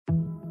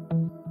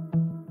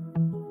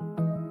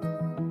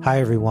Hi,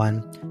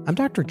 everyone. I'm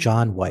Dr.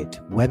 John White,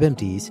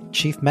 WebMD's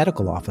Chief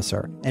Medical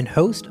Officer and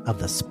host of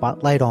the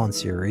Spotlight On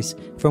series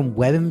from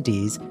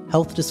WebMD's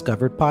Health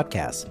Discovered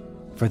podcast.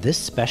 For this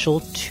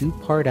special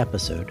two-part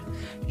episode,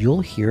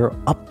 you'll hear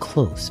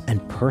up-close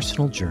and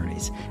personal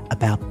journeys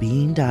about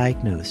being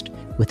diagnosed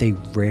with a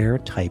rare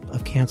type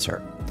of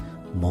cancer,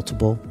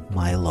 multiple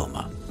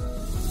myeloma.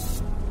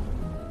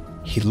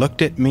 He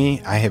looked at me.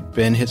 I have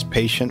been his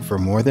patient for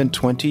more than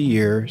 20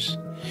 years,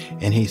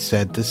 and he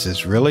said, "This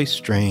is really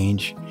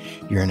strange.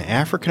 You're an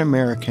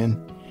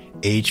African-American,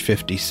 age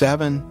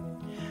 57.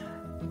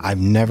 I've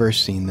never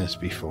seen this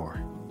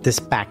before." This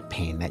back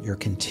pain that you're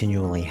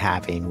continually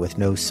having with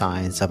no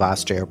signs of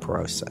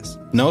osteoporosis.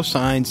 No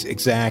signs,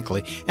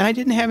 exactly. And I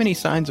didn't have any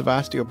signs of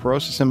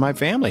osteoporosis in my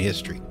family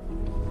history.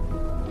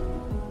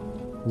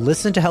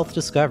 Listen to Health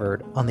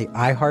Discovered on the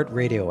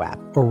iHeartRadio app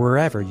or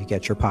wherever you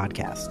get your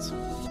podcasts.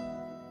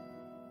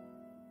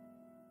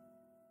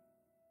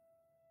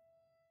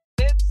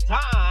 It's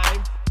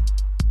time.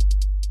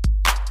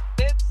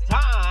 It's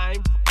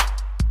time.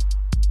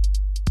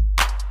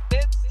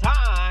 It's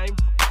time.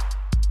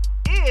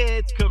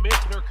 It's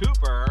Commissioner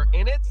Cooper,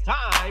 and it's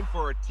time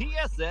for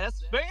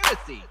TSS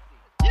Fantasy.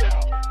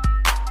 Yeah.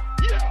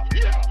 Yeah.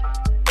 Yeah.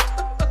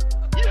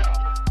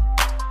 Yeah.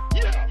 Yeah.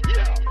 Yeah.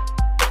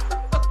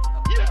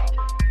 Yeah.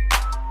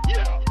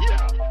 Yeah.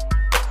 Yeah.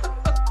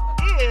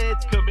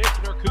 It's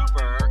Commissioner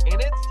Cooper,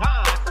 and it's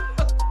time.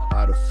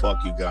 How the fuck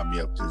you got me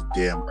up this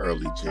damn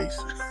early,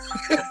 Jason?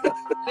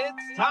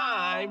 It's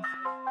time.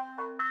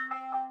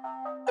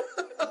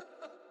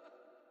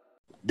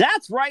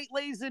 That's right,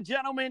 ladies and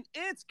gentlemen.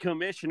 It's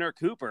Commissioner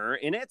Cooper,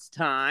 and it's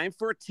time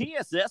for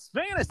TSS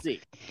Fantasy.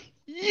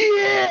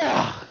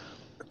 Yeah!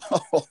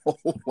 Oh,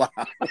 wow.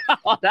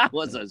 That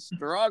was a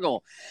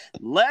struggle.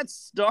 Let's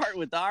start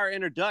with our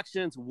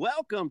introductions.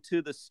 Welcome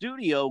to the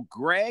studio,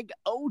 Greg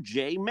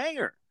O.J.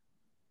 Mayer.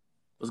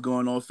 What's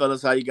going on,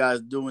 fellas? How you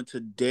guys doing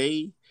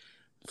today?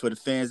 For the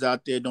fans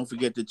out there, don't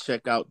forget to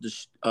check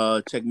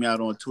check me out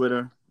on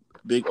Twitter,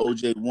 Big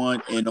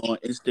OJ1, and on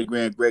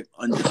Instagram,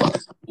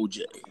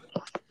 Greg_OJ.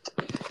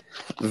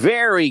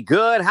 Very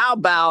good. How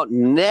about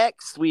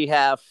next we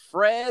have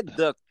Fred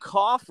the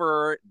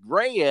Coffer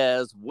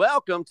Reyes.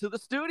 Welcome to the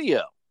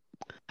studio.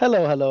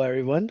 Hello,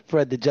 everyone.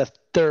 Fred the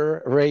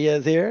Jester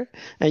Reyes here.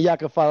 And y'all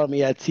can follow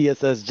me at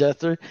TSS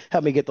Jester.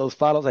 Help me get those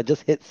follows. I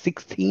just hit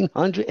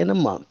 1,600 in a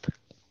month.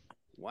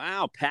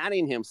 Wow,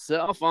 patting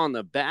himself on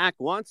the back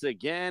once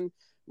again.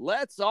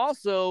 Let's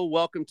also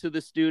welcome to the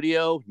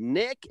studio,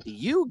 Nick,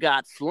 you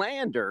got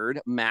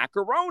slandered,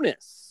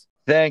 Macaronis.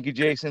 Thank you,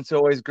 Jason. It's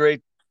always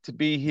great to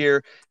be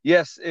here.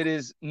 Yes, it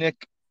is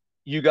Nick,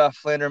 you got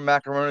Flandered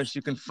Macaronis.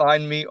 You can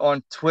find me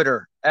on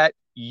Twitter at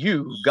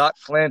you got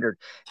Flandered.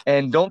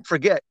 And don't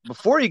forget,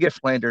 before you get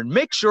Flandered,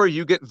 make sure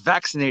you get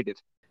vaccinated.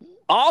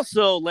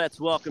 Also,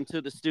 let's welcome to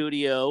the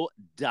studio,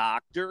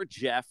 Dr.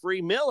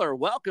 Jeffrey Miller.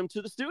 Welcome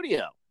to the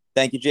studio.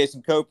 Thank you,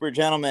 Jason Coper.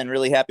 Gentlemen,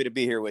 really happy to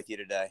be here with you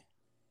today.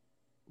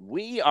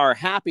 We are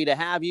happy to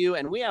have you,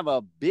 and we have a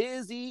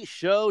busy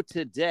show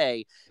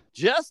today.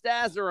 Just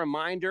as a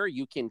reminder,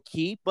 you can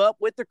keep up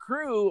with the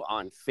crew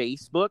on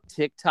Facebook,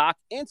 TikTok,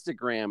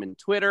 Instagram, and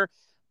Twitter.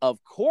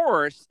 Of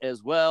course,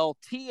 as well,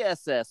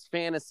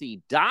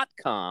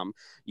 TSSFantasy.com.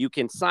 You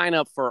can sign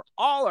up for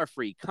all our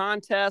free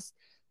contests.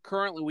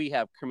 Currently, we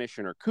have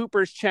Commissioner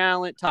Cooper's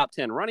Challenge, Top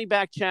 10 Running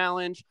Back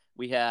Challenge.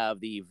 We have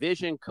the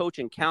Vision Coach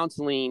and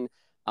Counseling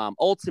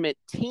Ultimate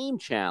Team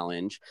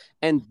Challenge.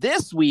 And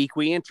this week,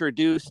 we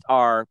introduced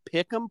our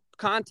Pick'em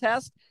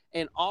contest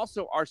and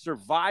also our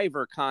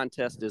Survivor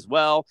contest as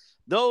well.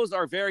 Those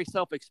are very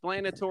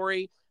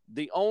self-explanatory.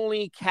 The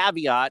only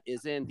caveat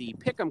is in the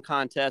Pick'em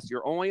contest,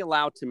 you're only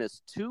allowed to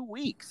miss 2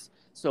 weeks.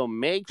 So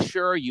make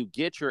sure you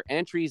get your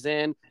entries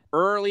in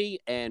early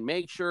and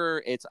make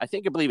sure I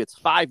believe it's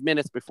 5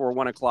 minutes before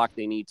 1 o'clock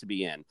they need to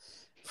be in.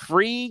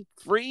 Free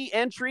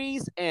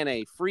entries and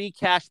a free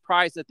cash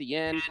prize at the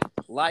end.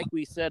 Like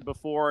we said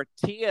before,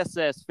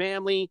 TSS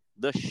Family,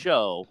 the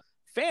show,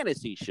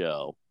 fantasy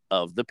show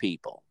of the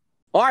people.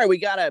 All right, we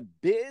got a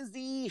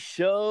busy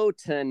show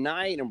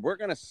tonight, and we're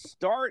going to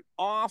start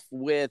off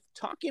with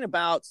talking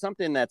about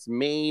something that's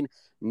made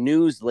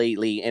news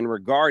lately in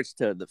regards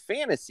to the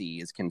fantasy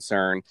is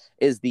concerned,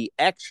 is the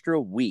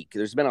extra week.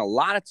 There's been a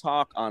lot of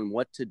talk on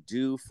what to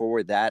do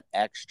for that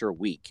extra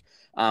week.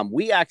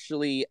 We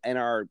actually, in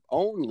our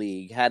own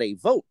league, had a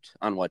vote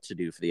on what to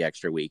do for the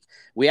extra week.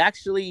 We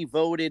actually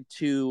voted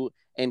to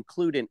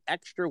include an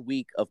extra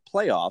week of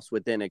playoffs,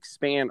 would then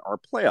expand our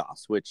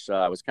playoffs, which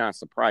I was kind of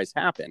surprised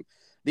happened.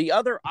 The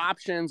other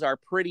options are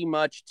pretty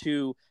much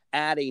to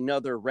add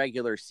another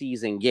regular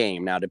season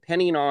game. Now,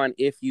 depending on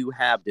if you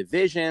have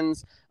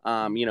divisions,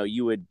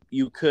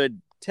 you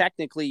could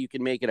technically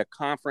make it a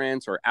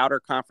conference or outer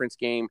conference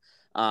game,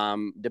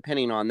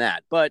 depending on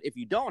that. But if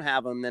you don't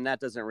have them, then that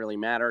doesn't really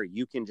matter.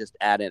 You can just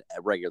add a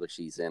regular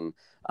season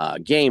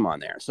game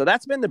on there. So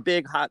that's been the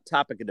big hot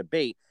topic of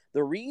debate.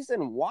 The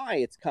reason why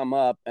it's come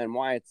up and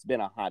why it's been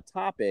a hot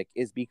topic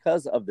is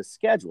because of the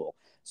schedule.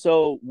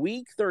 So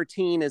week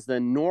 13 is the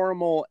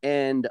normal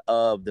end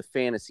of the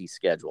fantasy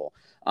schedule.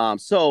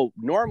 So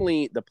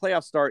normally the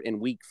playoffs start in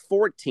week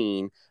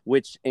 14,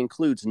 which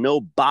includes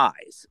no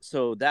buys.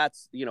 So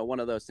that's, one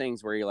of those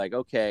things where you're like,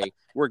 okay,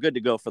 we're good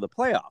to go for the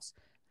playoffs.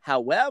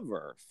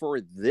 However,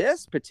 for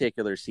this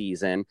particular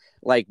season,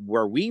 like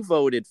where we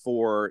voted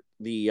for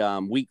the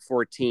week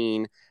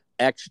 14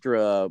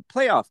 extra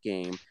playoff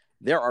game,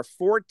 there are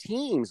 4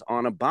 teams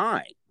on a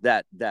bye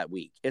that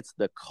week. It's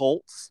the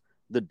Colts,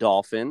 the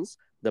Dolphins,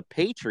 the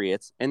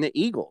Patriots, and the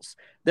Eagles.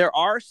 There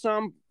are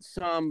some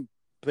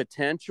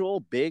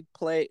potential big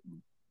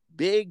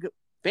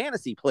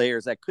fantasy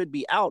players that could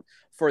be out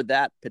for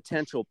that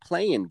potential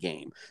play-in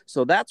game.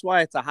 So that's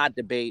why it's a hot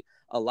debate.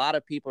 A lot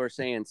of people are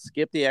saying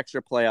skip the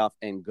extra playoff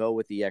and go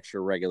with the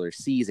extra regular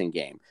season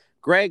game.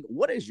 Greg,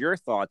 what is your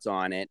thoughts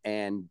on it?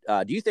 And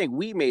do you think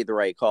we made the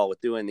right call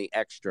with doing the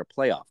extra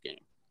playoff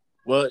game?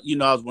 Well, I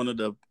was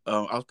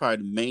I was probably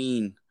the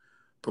main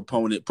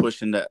proponent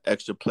pushing the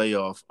extra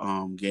playoff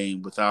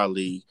game with our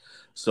league.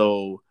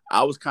 So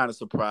I was kind of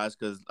surprised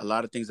because a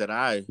lot of things that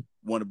I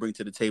want to bring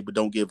to the table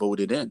don't get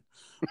voted in.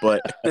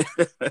 But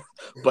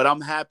but I'm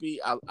happy.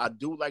 I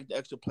do like the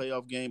extra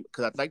playoff game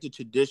because I like the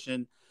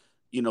tradition,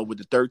 with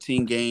the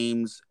 13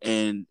 games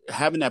and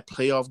having that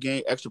playoff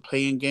game, extra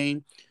play-in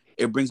game.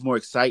 It brings more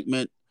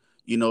excitement.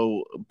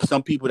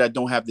 Some people that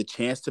don't have the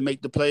chance to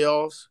make the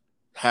playoffs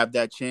have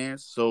that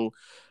chance. So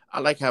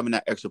I like having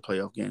that extra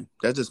playoff game.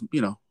 That's just,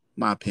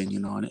 my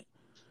opinion on it.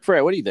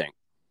 Fred, what do you think?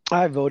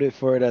 I voted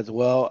for it as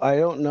well. I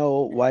don't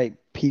know why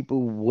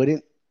people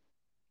wouldn't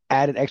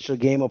add an extra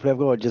game or playoff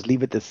game or just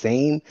leave it the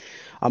same.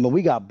 I mean,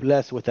 we got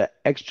blessed with an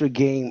extra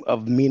game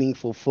of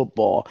meaningful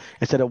football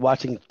instead of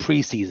watching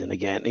preseason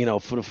again,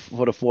 for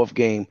the 4th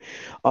game.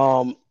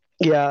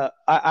 Yeah,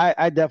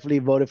 I definitely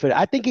voted for it.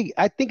 I think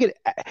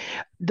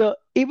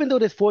even though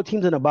there's 4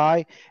 teams in a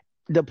bye,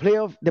 the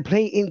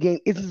play-in game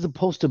isn't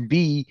supposed to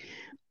be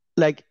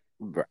like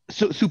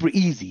super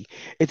easy.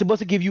 It's supposed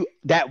to give you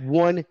that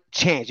one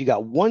chance. You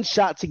got one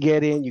shot to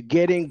get in. You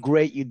get in,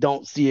 great. You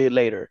don't see it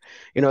later.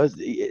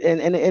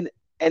 And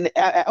it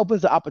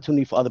opens the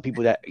opportunity for other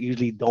people that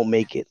usually don't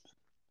make it.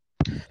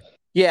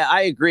 Yeah,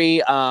 I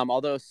agree.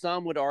 Although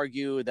some would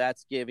argue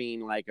that's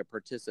giving like a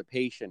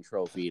participation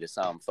trophy to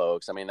some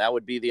folks. I mean, that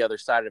would be the other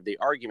side of the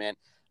argument.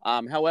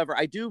 However,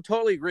 I do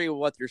totally agree with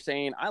what you're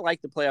saying. I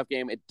like the playoff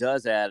game. It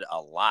does add a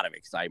lot of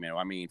excitement.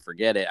 I mean,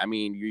 forget it. I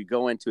mean, you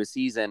go into a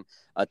season,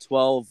 a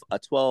 12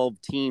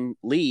 team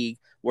league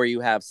where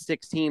you have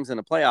 6 teams in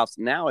the playoffs.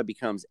 Now it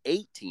becomes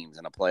 8 teams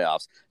in the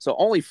playoffs. So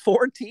only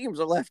 4 teams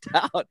are left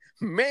out.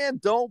 Man,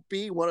 don't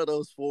be one of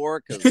those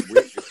 4 because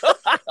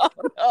I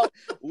don't know.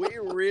 We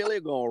really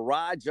gonna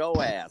ride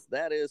your ass.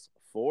 That is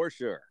for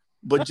sure.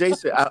 But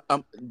Jason,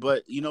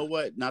 but you know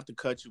what? Not to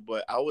cut you,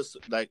 but I was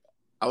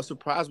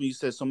surprised when you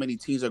said so many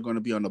teams are going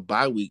to be on the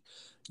bye week.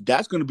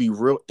 That's going to be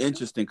real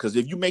interesting because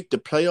if you make the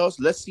playoffs,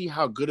 let's see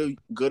how good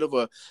of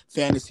a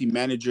fantasy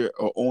manager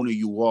or owner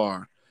you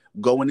are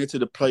going into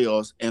the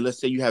playoffs. And let's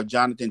say you have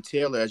Jonathan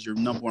Taylor as your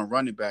number 1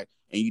 running back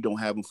and you don't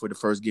have him for the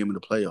first game of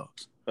the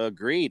playoffs.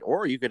 Agreed.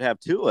 Or you could have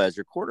Tua as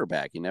your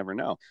quarterback. You never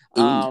know.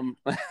 But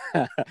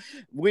that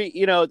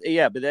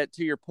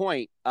to your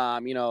point,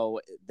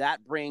 that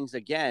brings,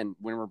 again,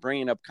 when we're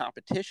bringing up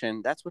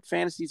competition, that's what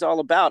fantasy is all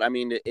about. I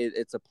mean,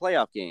 it's a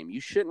playoff game. You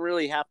shouldn't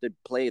really have to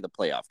play the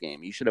playoff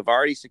game. You should have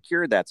already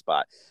secured that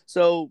spot.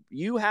 So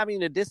you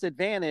having a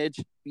disadvantage,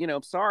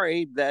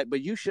 sorry but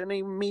you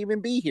shouldn't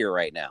even be here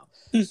right now.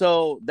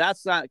 So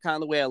that's not kind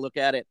of the way I look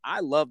at it.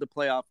 I love the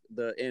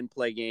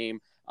in-play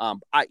game.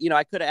 I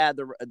could have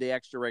added the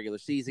extra regular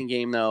season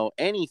game though.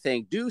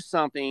 Anything, do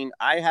something.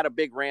 I had a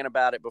big rant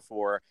about it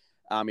before.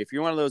 If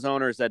you're one of those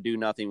owners that do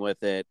nothing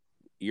with it,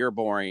 you're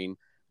boring.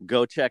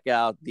 Go check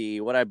out the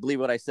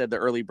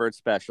early bird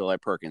special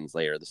at Perkins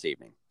later this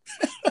evening.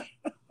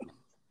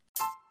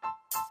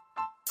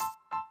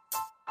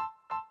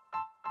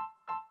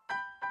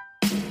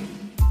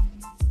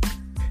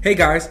 Hey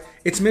guys,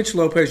 it's Mitch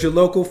Lopez, your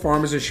local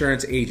Farmers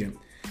Insurance agent.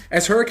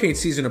 As hurricane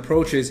season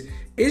approaches,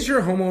 is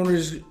your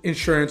homeowner's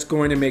insurance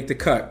going to make the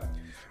cut?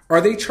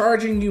 Are they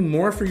charging you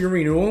more for your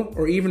renewal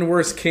or even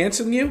worse,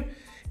 canceling you?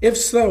 If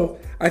so,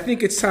 I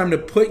think it's time to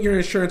put your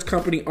insurance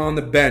company on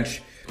the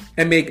bench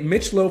and make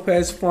Mitch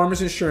Lopez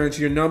Farmers Insurance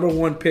your number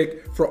 1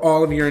 pick for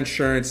all of your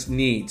insurance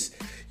needs.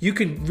 You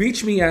can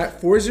reach me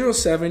at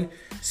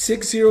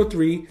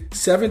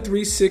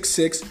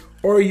 407-603-7366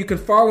 or you can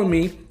follow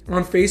me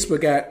on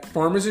Facebook at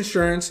Farmers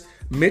Insurance,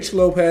 Mitch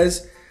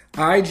Lopez,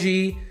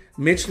 IG,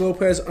 Mitch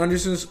Lopez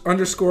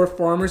 _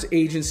 Farmers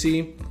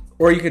Agency,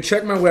 or you can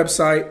check my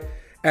website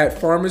at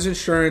Farmers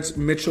Insurance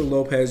Mitchell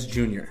Lopez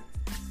Jr.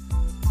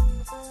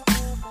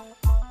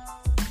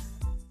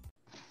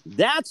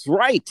 That's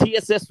right,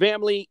 TSS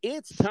family.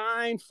 It's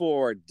time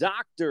for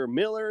Dr.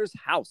 Miller's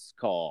House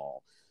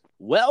Call.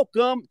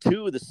 Welcome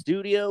to the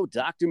studio,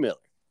 Dr. Miller.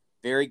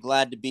 Very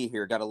glad to be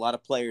here. Got a lot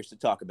of players to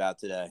talk about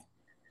today.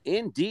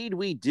 Indeed,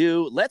 we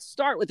do. Let's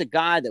start with a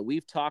guy that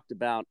we've talked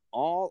about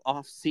all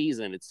off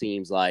season, it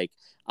seems like.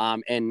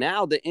 And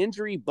now the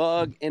injury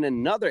bug in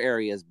another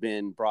area has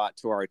been brought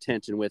to our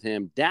attention with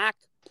him. Dak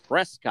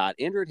Prescott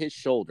injured his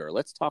shoulder.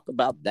 Let's talk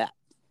about that.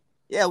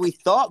 Yeah, we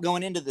thought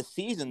going into the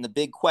season, the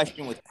big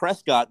question with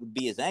Prescott would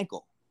be his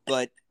ankle.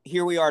 But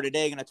here we are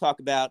today going to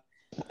talk about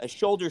a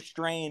shoulder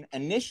strain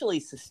initially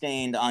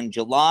sustained on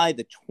July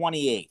the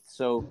 28th.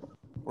 So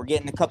we're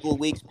getting a couple of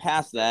weeks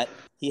past that.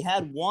 He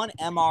had one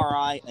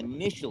MRI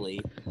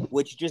initially,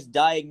 which just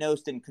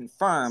diagnosed and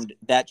confirmed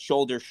that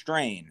shoulder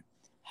strain.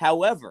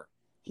 However,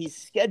 he's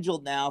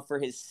scheduled now for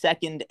his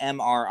second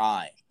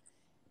MRI.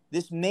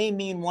 This may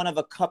mean one of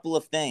a couple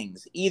of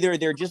things. Either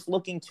they're just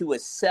looking to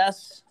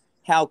assess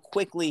how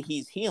quickly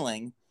he's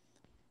healing,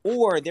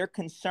 or they're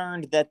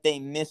concerned that they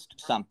missed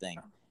something.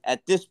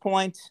 At this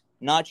point,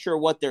 not sure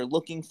what they're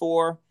looking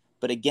for,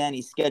 but again,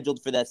 he's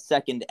scheduled for that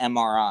second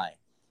MRI.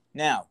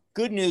 Now,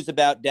 good news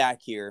about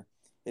Dak here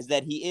is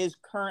that he is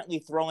currently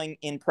throwing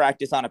in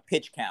practice on a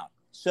pitch count.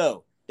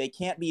 So they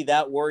can't be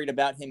that worried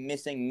about him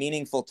missing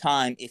meaningful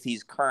time if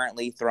he's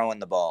currently throwing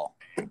the ball.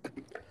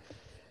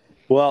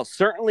 Well,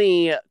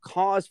 certainly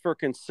cause for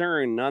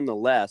concern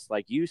nonetheless.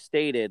 Like you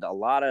stated, a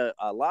lot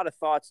of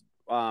thoughts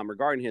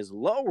regarding his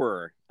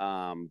lower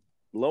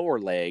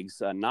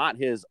legs, not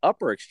his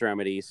upper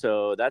extremity.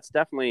 So that's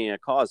definitely a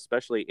cause,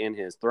 especially in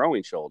his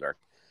throwing shoulder.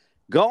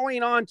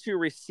 Going on to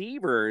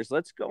receivers,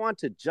 let's go on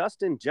to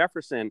Justin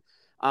Jefferson.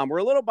 We're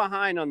a little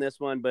behind on this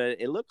one, but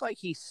it looked like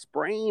he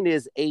sprained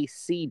his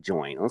AC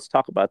joint. Let's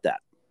talk about that.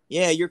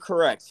 Yeah, you're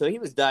correct. So he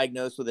was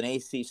diagnosed with an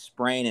AC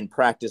sprain in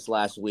practice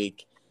last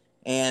week,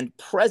 and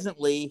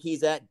presently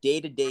he's at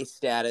day-to-day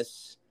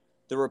status.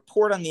 The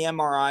report on the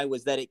MRI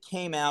was that it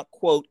came out,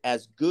 quote,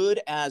 as good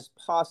as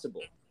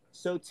possible.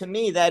 So to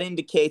me, that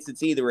indicates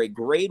it's either a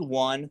grade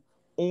 1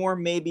 or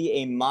maybe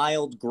a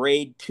mild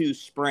grade 2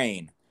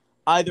 sprain.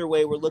 Either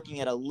way, we're looking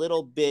at a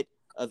little bit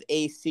of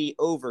AC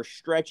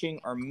overstretching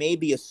or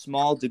maybe a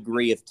small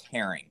degree of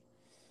tearing.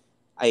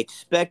 I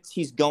expect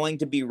he's going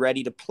to be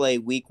ready to play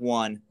week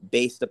 1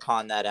 based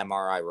upon that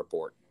MRI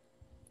report.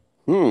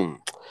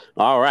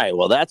 All right.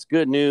 Well, that's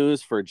good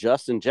news for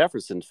Justin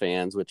Jefferson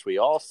fans, which we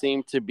all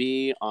seem to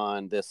be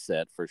on this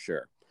set for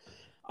sure.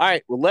 All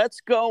right. Well,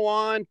 let's go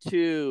on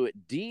to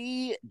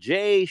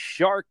DJ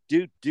Shark.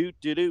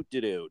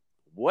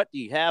 What do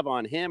you have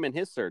on him and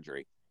his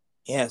surgery?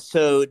 Yeah,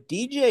 so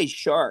DJ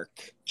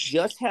Shark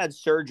just had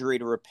surgery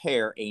to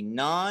repair a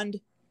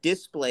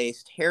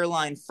non-displaced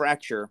hairline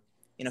fracture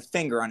in a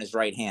finger on his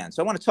right hand.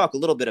 So I want to talk a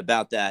little bit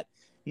about that.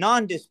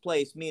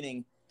 Non-displaced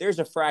meaning there's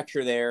a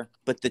fracture there,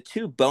 but the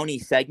two bony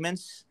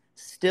segments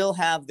still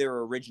have their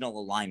original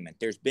alignment.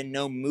 There's been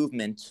no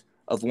movement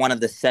of one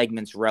of the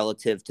segments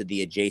relative to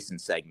the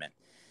adjacent segment.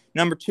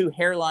 Number 2,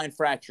 hairline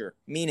fracture,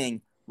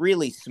 meaning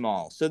really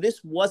small. So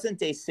this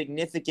wasn't a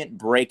significant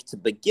break to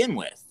begin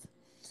with.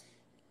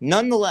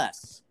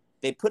 Nonetheless,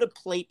 they put a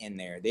plate in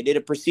there. They did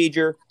a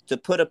procedure to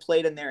put a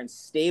plate in there and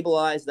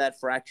stabilize that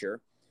fracture,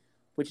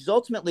 which is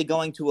ultimately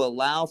going to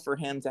allow for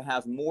him to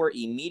have more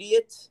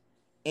immediate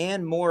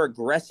and more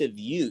aggressive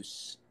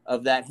use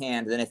of that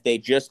hand than if they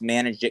just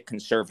managed it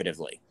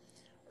conservatively.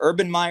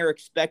 Urban Meyer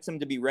expects him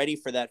to be ready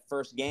for that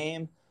first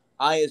game.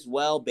 I as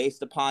well,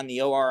 based upon the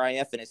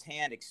ORIF in his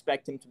hand,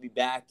 expect him to be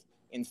back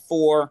in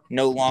 4,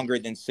 no longer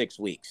than 6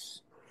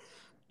 weeks.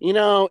 You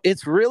know,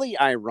 it's really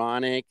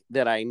ironic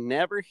that I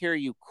never hear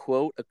you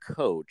quote a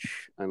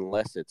coach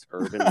unless it's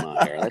Urban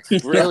Meyer.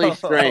 That's really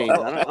strange.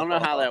 I don't know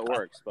how that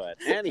works, but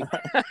anyway.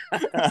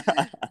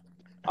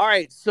 All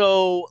right,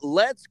 so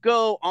let's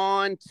go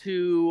on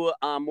to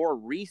more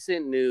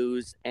recent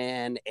news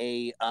and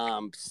a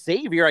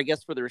savior, I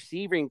guess, for the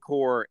receiving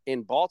corps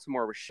in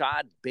Baltimore,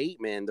 Rashad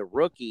Bateman, the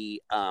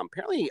rookie.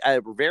 Apparently a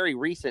very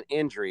recent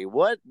injury.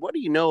 What do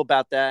you know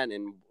about that,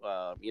 and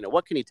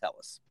what can you tell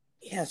us?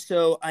 Yeah,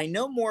 so I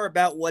know more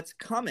about what's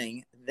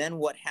coming than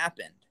what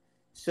happened.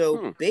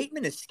 So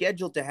Bateman is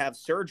scheduled to have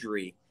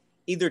surgery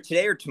either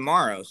today or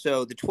tomorrow,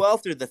 so the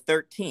 12th or the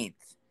 13th,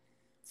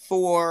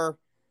 for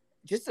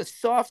just a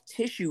soft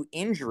tissue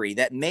injury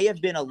that may have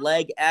been a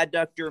leg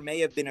adductor, may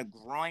have been a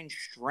groin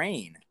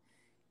strain.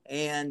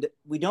 And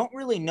we don't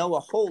really know a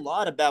whole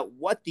lot about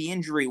what the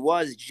injury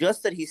was,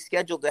 just that he's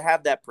scheduled to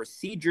have that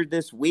procedure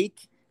this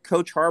week.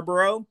 Coach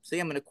Harborough, see,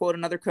 I'm going to quote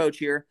another coach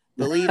here,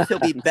 believes he'll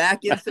be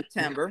back in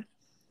September.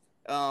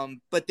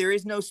 But there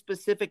is no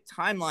specific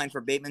timeline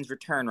for Bateman's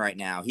return right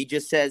now. He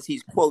just says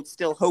he's, quote,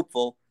 still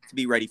hopeful to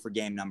be ready for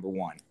game number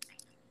 1.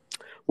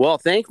 Well,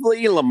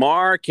 thankfully,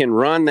 Lamar can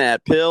run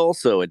that pill,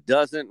 so it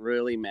doesn't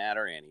really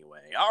matter anyway.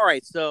 All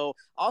right, so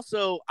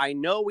also, I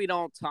know we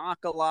don't talk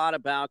a lot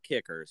about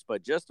kickers,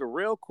 but just a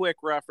real quick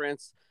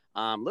reference.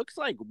 Looks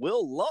like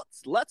Will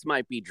Lutz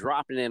might be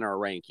dropping in our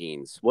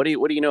rankings. What do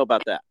you know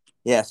about that?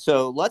 Yeah,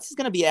 so Lutz is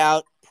going to be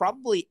out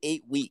probably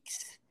 8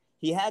 weeks.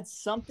 He had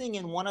something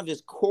in one of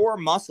his core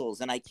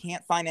muscles, and I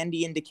can't find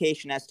any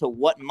indication as to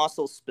what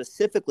muscle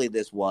specifically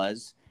this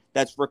was,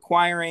 that's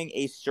requiring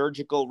a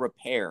surgical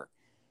repair.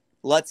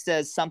 Lutz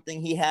says something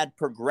he had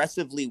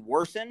progressively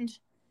worsened,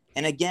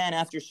 And again,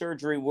 after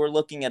surgery, we're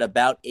looking at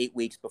about 8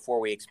 weeks before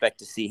we expect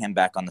to see him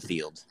back on the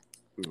field.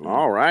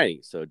 All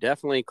right. So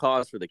definitely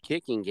cause for the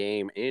kicking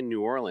game in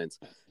New Orleans.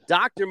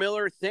 Dr.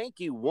 Miller, thank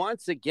you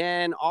once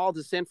again. All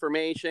this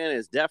information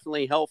is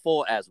definitely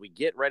helpful as we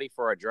get ready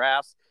for our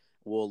drafts.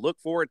 We'll look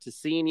forward to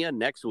seeing you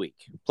next week.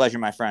 Pleasure,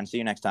 my friend. See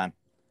you next time.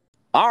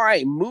 All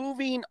right.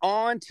 Moving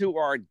on to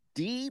our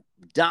deep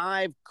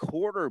dive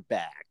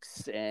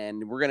quarterbacks.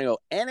 And we're going to go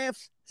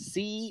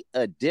NFC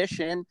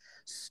edition,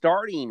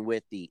 starting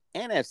with the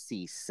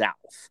NFC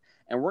South.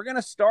 And we're going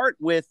to start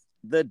with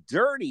the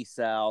Dirty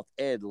South,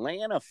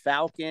 Atlanta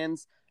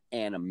Falcons,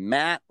 and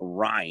Matt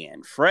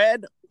Ryan.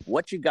 Fred,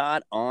 what you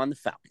got on the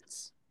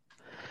Falcons?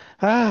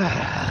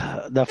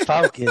 The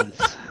Falcons.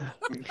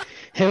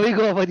 Here we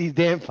go with these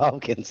damn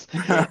Falcons.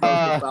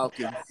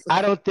 Falcons.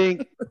 I don't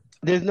think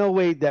there's no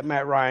way that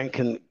Matt Ryan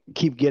can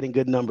keep getting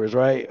good numbers,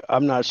 right?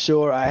 I'm not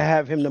sure. I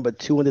have him number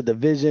 2 in the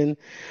division.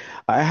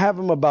 I have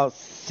him about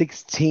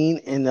 16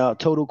 in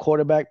total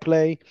quarterback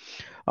play.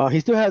 He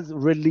still has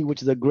Ridley,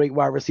 which is a great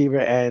wide receiver,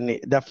 and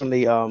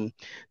definitely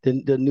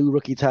the new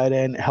rookie tight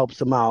end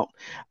helps him out.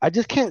 I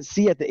just can't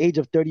see at the age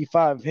of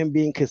 35 him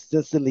being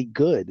consistently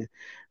good.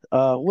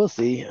 We'll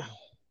see.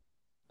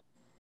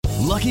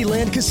 Lucky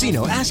Land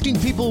Casino,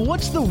 asking people,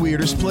 what's the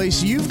weirdest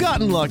place you've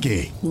gotten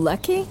lucky?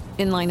 Lucky?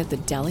 In line at the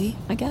deli,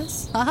 I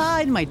guess?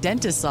 Aha, in my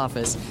dentist's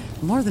office.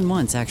 More than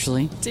once,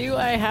 actually. Do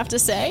I have to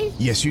say?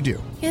 Yes, you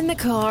do. In the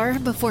car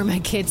before my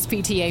kids'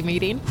 PTA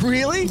meeting.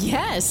 Really?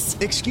 Yes.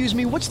 Excuse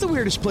me, what's the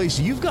weirdest place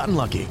you've gotten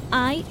lucky?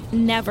 I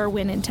never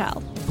win and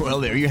tell.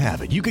 Well, there you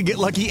have it. You can get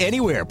lucky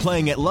anywhere,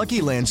 playing at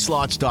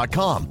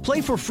LuckyLandSlots.com.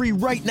 Play for free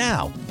right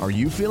now. Are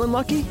you feeling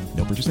lucky?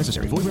 No purchase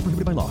necessary. Void where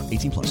prohibited by law.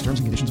 18 plus. Terms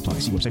and conditions apply.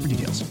 See website for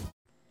details.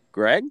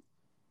 Greg?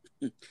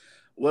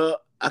 Well,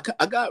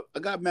 I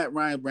got Matt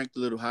Ryan ranked a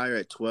little higher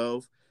at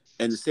 12.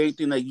 And the same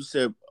thing like you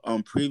said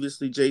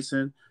previously,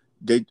 Jason,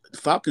 the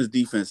Falcons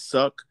defense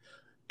suck.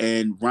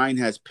 And Ryan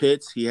has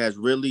Pitts. He has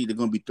Ridley. They're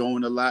going to be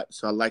throwing a lot.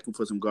 So I like him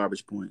for some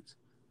garbage points.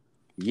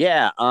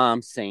 Yeah,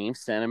 same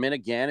sentiment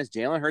again as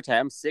Jalen Hurts. I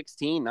have him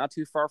 16, not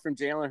too far from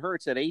Jalen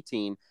Hurts at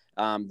 18.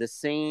 The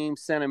same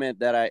sentiment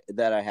that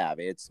I have.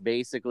 It's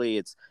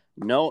basically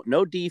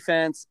no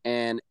defense,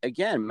 and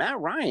again, Matt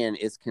Ryan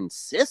is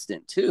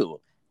consistent too.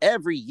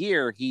 Every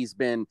year he's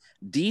been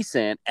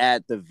decent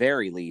at the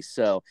very least.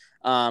 So,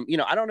 I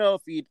don't know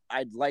if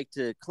I'd like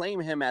to claim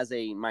him as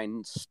my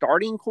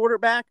starting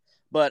quarterback,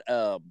 but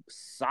a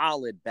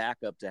solid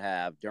backup to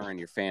have during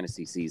your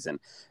fantasy season.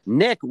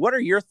 Nick, what are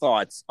your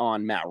thoughts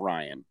on Matt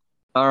Ryan?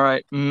 All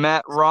right,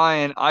 Matt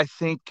Ryan, I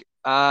think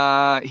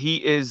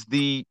he is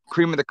the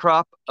cream of the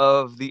crop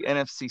of the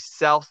NFC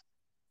South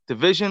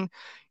division.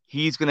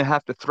 He's going to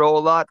have to throw a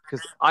lot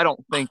because I don't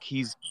think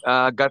he's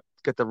got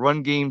the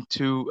run game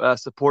to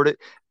support it,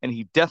 and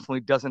he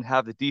definitely doesn't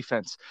have the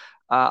defense.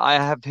 I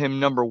have him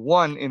number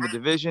 1 in the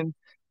division,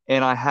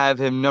 and I have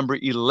him number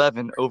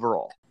 11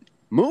 overall.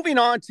 Moving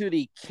on to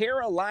the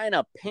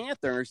Carolina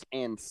Panthers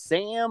and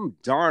Sam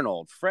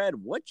Darnold. Fred,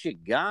 what you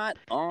got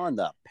on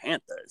the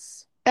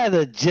Panthers? As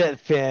a Jet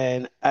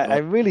fan, I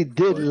really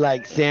did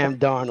like Sam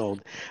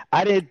Darnold.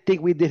 I didn't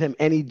think we did him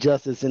any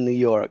justice in New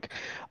York.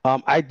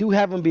 I do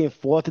have him being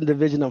 4th in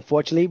division,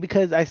 unfortunately,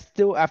 because I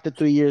still, after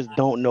 3 years,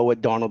 don't know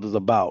what Darnold is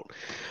about.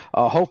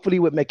 Hopefully,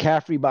 with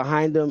McCaffrey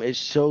behind him, it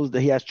shows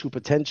that he has true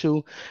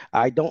potential.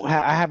 I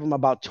have him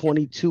about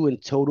 22 in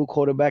total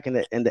quarterback in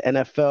the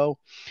NFL,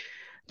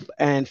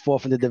 and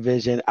 4th in the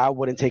division. I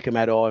wouldn't take him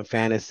at all in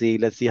fantasy.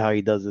 Let's see how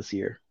he does this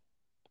year.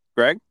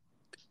 Greg?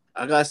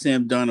 I got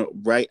Sam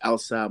Darnold right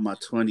outside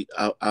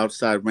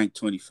outside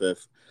ranked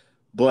 25th,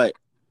 but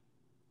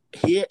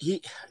he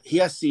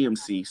has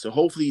CMC, so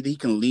hopefully he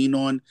can lean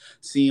on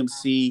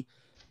CMC,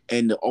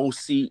 and the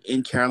OC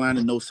in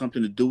Carolina knows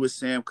something to do with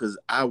Sam, because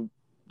I'm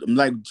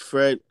like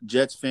Fred,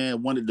 Jets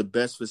fan, wanted the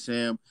best for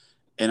Sam,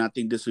 and I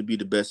think this would be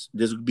the best.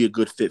 This would be a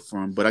good fit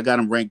for him, but I got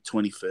him ranked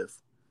 25th.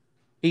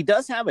 He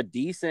does have a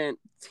decent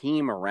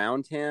team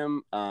around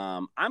him.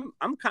 I'm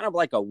kind of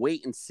like a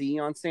wait and see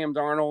on Sam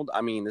Darnold.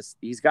 I mean,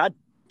 he's got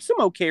some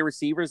okay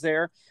receivers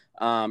there,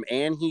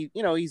 and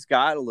he's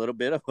got a little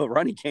bit of a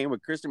running game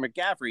with Christian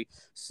McCaffrey.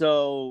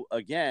 So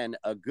again,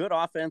 a good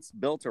offense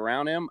built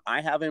around him.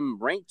 I have him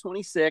ranked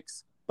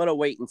 26, but a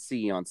wait and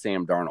see on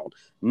Sam Darnold.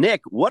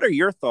 Nick, what are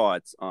your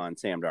thoughts on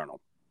Sam Darnold?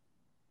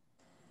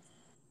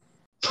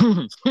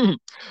 Sam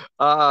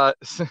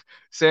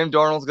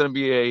Darnold's going to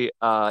be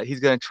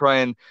he's going to try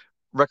and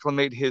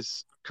reclaim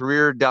his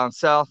career down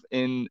south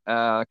in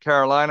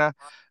Carolina.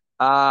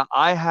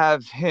 I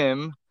have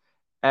him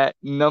at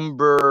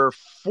number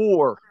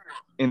 4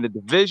 in the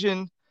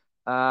division.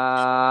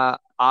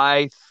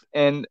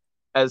 And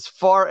as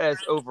far as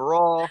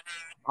overall,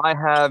 I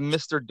have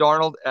Mr.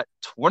 Darnold at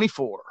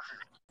 24.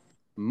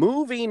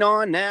 Moving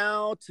on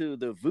now to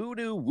the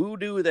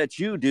voodoo that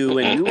you do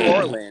in New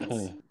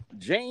Orleans.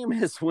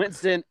 Jameis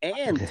Winston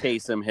and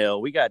Taysom Hill.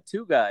 We got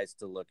 2 guys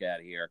to look at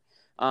here.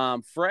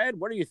 Fred,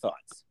 what are your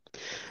thoughts?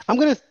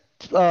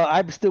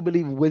 I still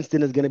believe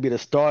Winston is going to be the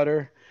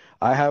starter.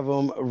 I have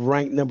him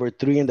ranked number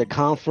 3 in the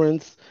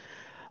conference.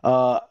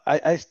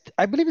 I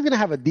believe he's going to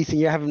have a decent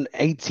year, having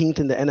 18th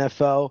in the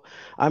NFL.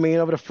 I mean,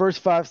 over the first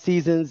 5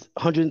 seasons,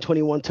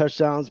 121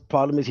 touchdowns.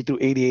 Problem is he threw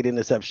 88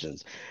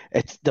 interceptions.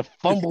 It's the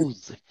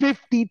fumbles.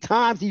 50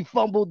 times he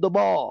fumbled the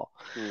ball.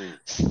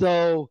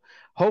 So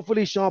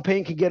hopefully Sean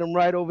Payton can get him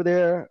right over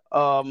there.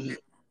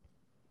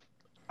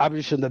 I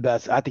wish him the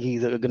best. I think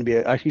he's going to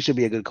be he should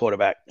be a good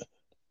quarterback.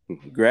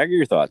 Greg,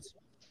 your thoughts?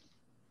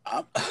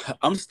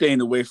 I'm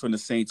staying away from the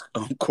Saints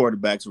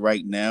quarterbacks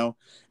right now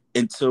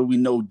until we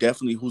know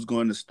definitely who's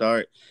going to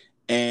start.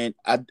 And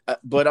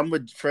but I'm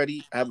with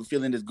Freddie. I have a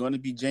feeling it's going to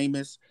be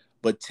Jameis,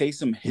 but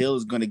Taysom Hill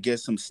is going to get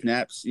some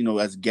snaps,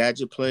 as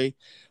gadget play.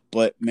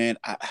 But man,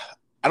 I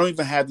don't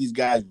even have these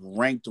guys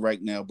ranked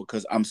right now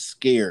because I'm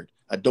scared.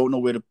 I don't know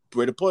where to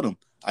put them.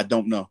 I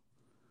don't know.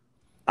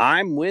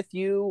 I'm with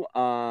you,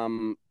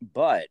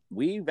 but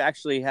we've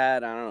actually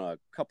had, I don't know, a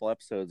couple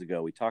episodes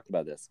ago, we talked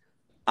about this.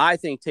 I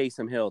think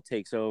Taysom Hill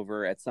takes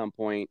over at some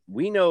point.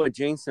 We know what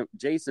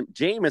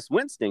Jameis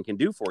Winston can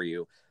do for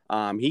you.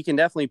 He can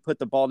definitely put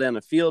the ball down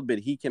the field, but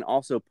he can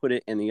also put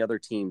it in the other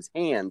team's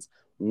hands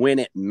when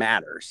it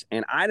matters.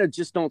 And I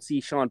just don't see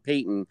Sean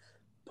Payton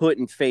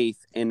putting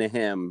faith into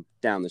him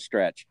down the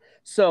stretch.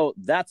 So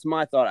that's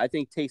my thought. I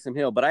think Taysom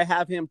Hill, but I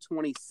have him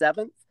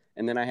 27th,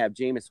 and then I have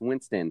Jameis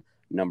Winston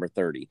number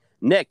 30.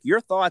 Nick,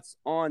 your thoughts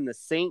on the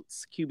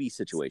Saints QB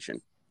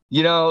situation?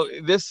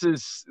 This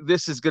is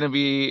going to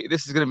be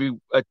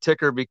a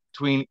ticker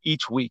between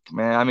each week,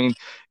 man. I mean,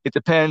 it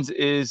depends.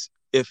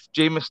 If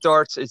Jameis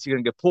starts, is he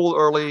going to get pulled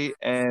early,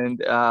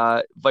 and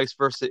vice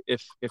versa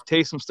if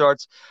Taysom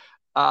starts?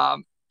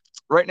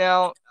 Right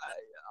now,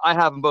 I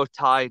have them both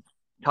tied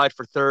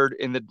for third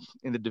in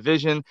the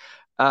division.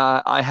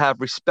 I have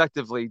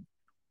respectively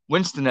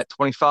Winston at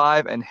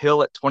 25 and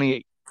Hill at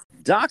 28.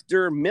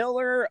 Dr.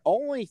 Miller,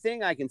 only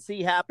thing I can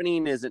see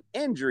happening is an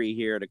injury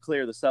here to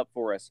clear this up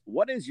for us.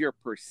 What is your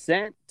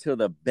percent to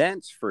the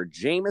bench for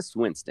Jameis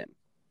Winston?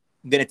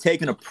 I'm going to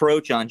take an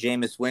approach on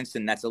Jameis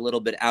Winston that's a little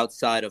bit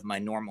outside of my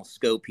normal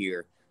scope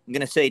here. I'm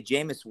going to say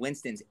Jameis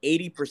Winston's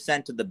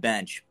 80% to the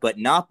bench, but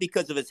not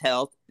because of his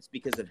health. It's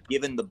because of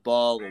giving the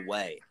ball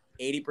away.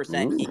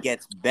 80% he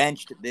gets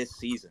benched this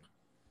season.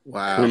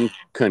 Wow.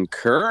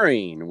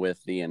 Concurring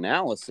with the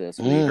analysis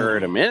we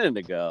heard a minute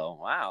ago.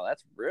 Wow,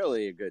 that's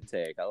really a good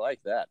take. I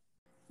like that.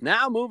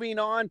 Now moving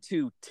on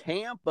to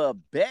Tampa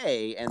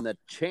Bay and the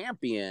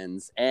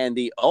champions and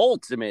the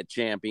ultimate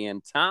champion,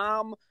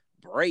 Tom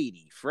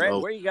Brady. Fred,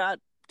 where you got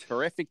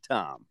terrific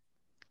Tom?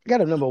 I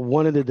got a number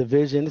 1 in the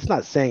division. It's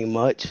not saying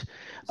much,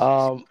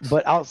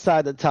 but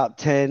outside the top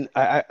 10,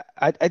 I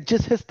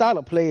just his style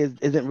of play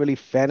isn't really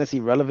fantasy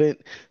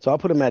relevant, so I'll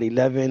put him at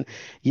 11.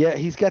 Yeah,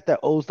 he's got that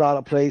old style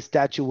of play,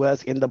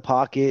 statuesque in the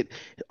pocket.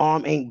 His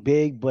arm ain't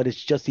big, but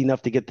it's just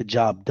enough to get the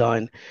job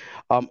done.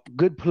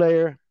 Good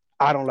player.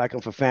 I don't like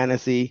him for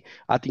fantasy.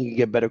 I think you can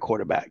get better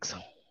quarterbacks.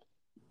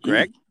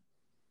 Greg?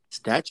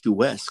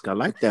 Statuesque. I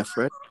like that,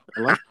 Fred. I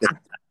like that.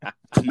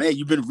 Man,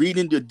 you've been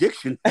reading the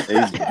dictionary.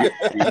 He's been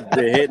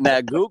hitting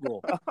that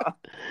Google.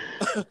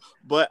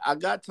 But I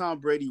got Tom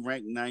Brady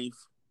ranked 9th.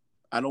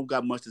 I don't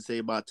got much to say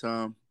about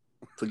Tom.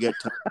 Forget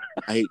Tom.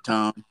 I hate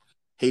Tom.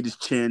 Hate his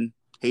chin.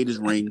 Hate his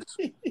rings.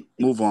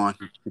 Move on.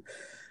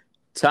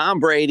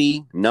 Tom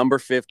Brady, number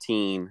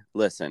 15.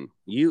 Listen,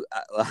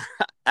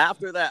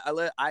 after that,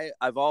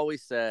 I've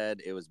always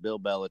said it was Bill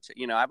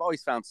Belichick. I've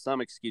always found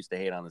some excuse to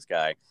hate on this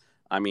guy.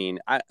 I mean,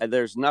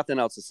 there's nothing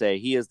else to say.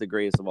 He is the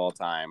greatest of all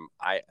time.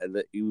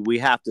 We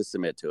have to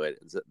submit to it.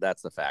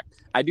 That's the fact.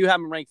 I do have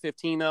him ranked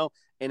 15 though,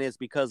 and it's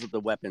because of the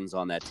weapons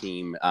on that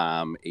team.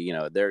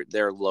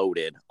 They're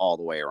loaded all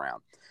the way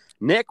around.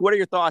 Nick, what are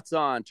your thoughts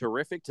on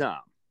terrific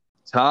Tom?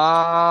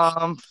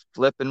 Tom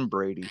flipping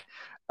Brady.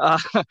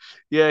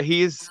 Yeah,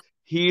 he's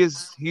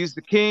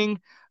the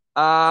king.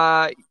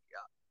 Man,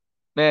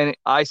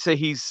 I say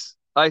he's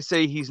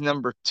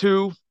number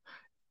 2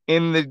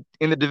 in the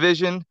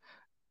division.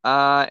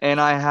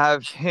 And I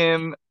have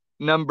him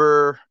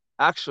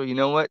actually, you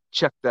know what?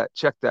 Check that.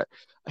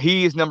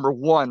 He is number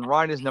 1.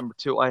 Ryan is number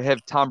 2. I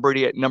have Tom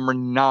Brady at number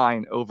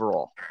 9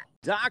 overall.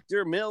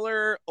 Dr.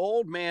 Miller,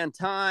 old man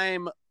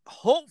time.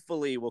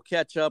 Hopefully we'll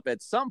catch up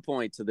at some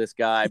point to this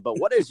guy, but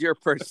what is your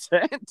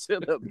percent to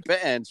the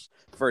bench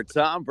for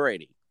Tom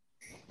Brady?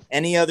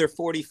 Any other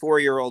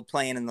 44-year-old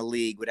playing in the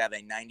league would have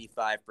a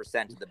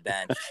 95% to the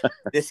bench.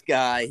 This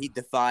guy, he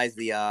defies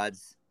the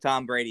odds.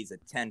 Tom Brady's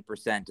at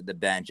 10% to the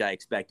bench. I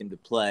expect him to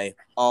play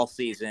all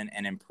season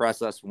and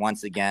impress us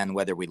once again,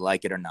 whether we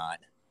like it or not.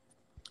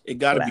 It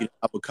got to be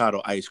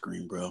avocado ice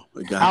cream, bro.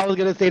 I was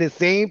going to say the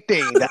same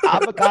thing, the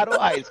avocado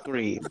ice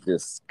cream.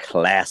 Just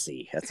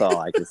classy. That's all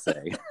I can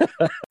say.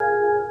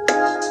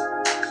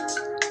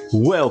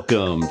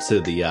 Welcome to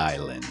the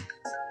island.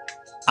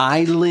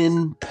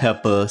 Island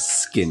Peppa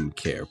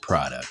Skincare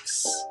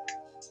Products.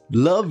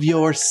 Love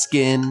your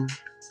skin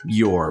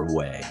your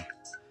way.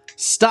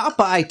 Stop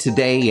by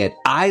today at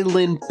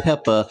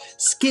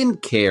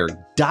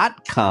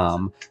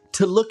islandpeppaskincare.com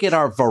to look at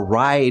our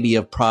variety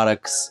of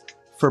products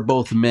for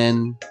both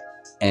men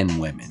and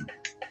women.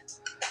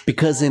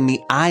 Because in the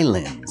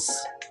islands,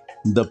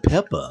 the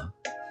Peppa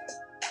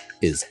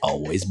is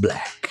always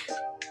black.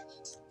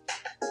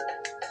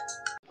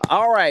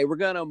 All right, we're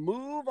going to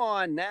move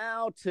on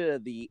now to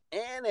the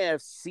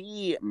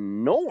NFC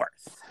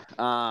North.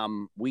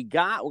 We're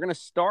going to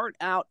start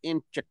out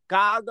in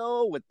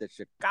Chicago with the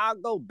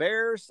Chicago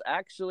Bears.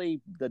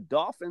 Actually, the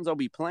Dolphins will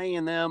be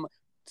playing them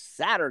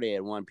Saturday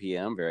at 1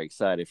 p.m. Very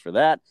excited for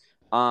that.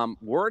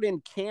 Word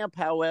in camp,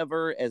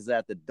 however, is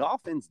that the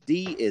Dolphins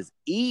D is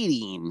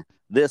eating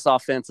this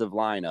offensive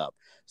lineup.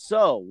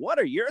 So what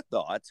are your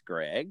thoughts,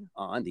 Greg,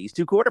 on these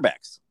two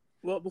quarterbacks?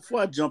 Well,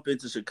 before I jump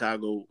into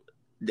Chicago,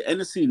 the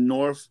NFC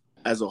North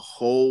as a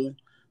whole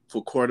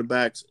for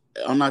quarterbacks,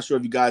 I'm not sure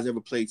if you guys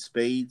ever played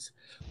spades,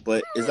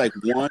 but it's like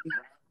one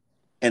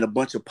and a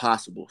bunch of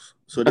possibles.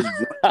 So there's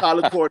one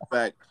solid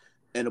quarterback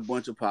and a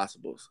bunch of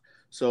possibles.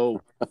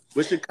 So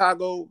with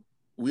Chicago,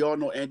 we all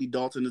know Andy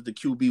Dalton is the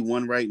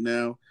QB1 right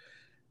now.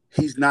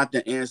 He's not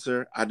the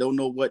answer. I don't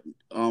know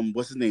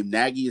what's his name,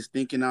 Nagy is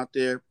thinking out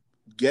there.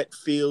 Get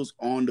Fields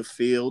on the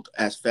field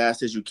as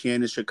fast as you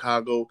can in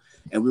Chicago,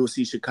 and we will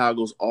see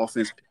Chicago's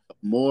offense pick up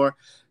more.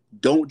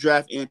 Don't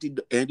draft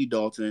Andy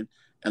Dalton,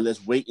 and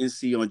let's wait and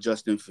see on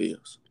Justin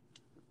Fields.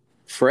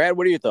 Fred,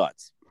 what are your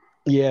thoughts?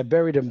 Yeah,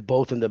 bury them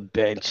both in the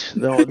bench.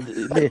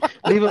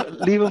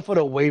 Leave him for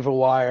the waiver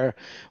wire.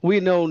 We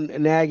know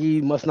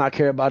Nagy must not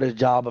care about his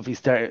job if he's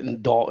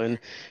starting Dalton.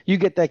 You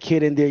get that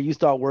kid in there, you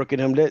start working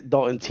him, let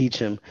Dalton teach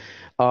him.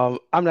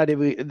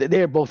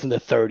 They're both in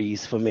the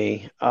 30s for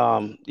me.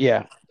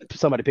 Yeah,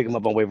 somebody pick him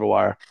up on waiver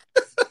wire.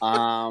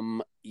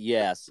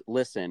 Yes.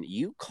 Listen,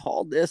 you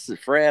called this,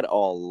 Fred, a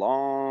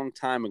long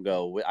time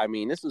ago. I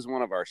mean, this was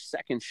one of our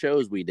second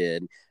shows we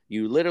did.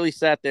 You literally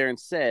sat there and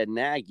said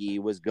Nagy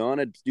was going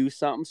to do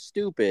something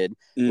stupid,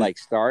 like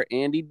start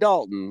Andy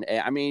Dalton.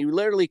 I mean, you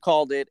literally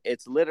called it.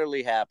 It's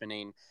literally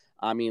happening.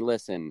 I mean,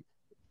 listen,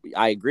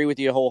 I agree with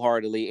you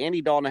wholeheartedly.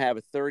 Andy Dalton, I have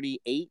a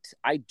 38.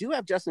 I do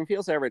have Justin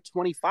Fields there at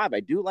 25. I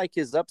do like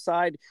his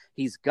upside.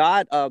 He's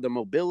got the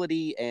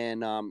mobility,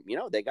 and,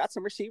 they got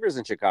some receivers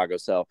in Chicago.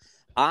 So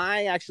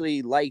I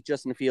actually like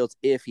Justin Fields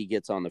if he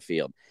gets on the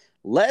field.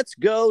 Let's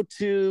go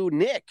to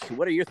Nick.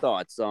 What are your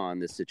thoughts on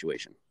this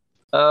situation?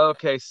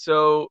 Okay,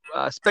 so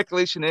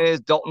speculation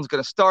is Dalton's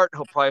going to start.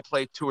 He'll probably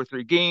play 2 or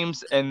 3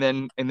 games, and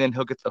then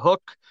he'll get the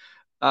hook.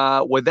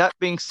 With that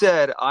being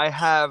said, I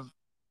have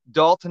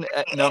Dalton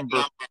at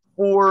number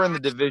 4 in the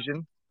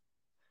division,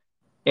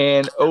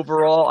 and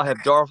overall, I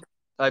have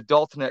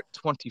Dalton at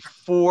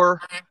 24,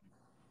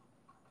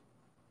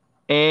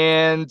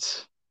 and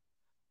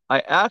I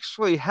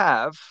actually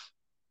have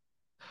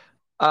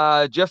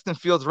Justin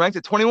Fields ranked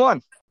at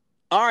 21.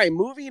 All right,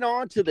 moving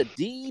on to the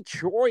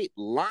Detroit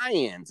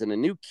Lions and a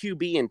new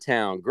QB in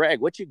town. Greg,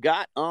 what you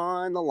got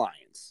on the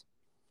Lions?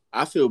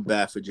 I feel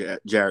bad for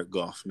Jared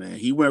Goff, man.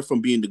 He went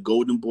from being the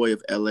golden boy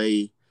of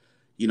L.A.,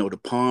 the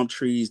palm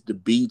trees, the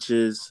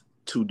beaches,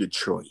 to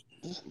Detroit.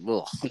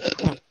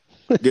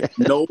 There's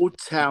no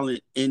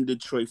talent in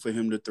Detroit for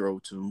him to throw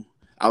to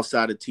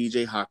outside of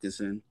T.J.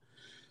 Hockenson.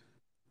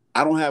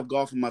 I don't have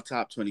Goff in my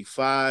top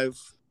 25.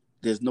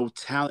 There's no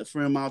talent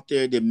for him out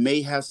there. They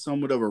may have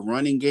somewhat of a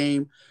running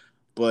game,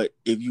 but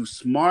if you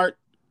smart,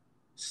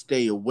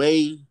 stay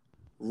away,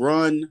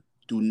 run,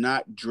 do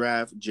not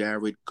draft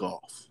Jared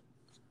Goff.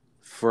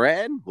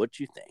 Fred, what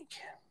you think?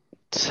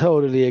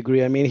 Totally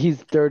agree. I mean, he's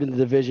third in the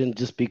division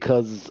just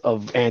because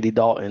of Andy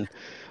Dalton.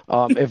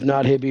 If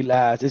not, he'd be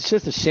last. It's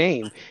just a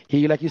shame.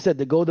 He, like you said,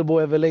 the golden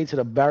boy of LA to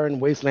the barren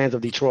wastelands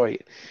of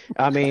Detroit.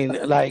 I mean,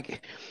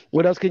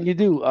 what else can you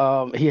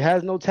do? He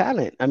has no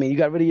talent. I mean, you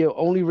got rid of your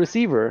only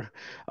receiver.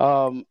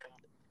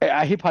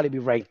 He'd probably be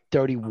ranked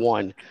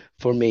 31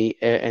 for me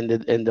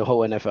in the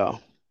whole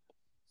NFL.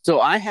 So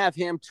I have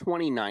him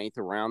 29th,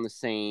 around the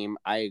same.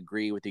 I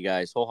agree with you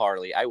guys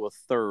wholeheartedly. I will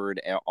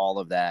third all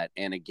of that.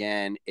 And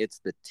again, it's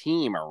the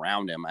team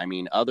around him. I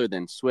mean, other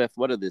than Swift,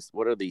 what are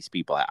these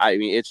people? I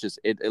mean, it's just,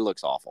 it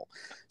looks awful.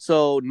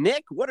 So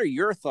Nick, what are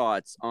your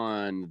thoughts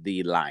on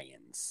the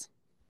Lions?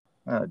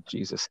 Oh,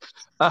 Jesus.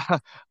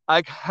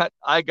 I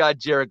got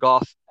Jared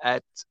Goff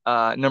at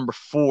number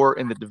 4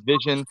 in the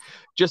division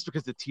just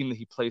because the team that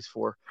he plays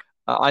for.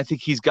 I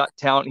think he's got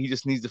talent. He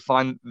just needs to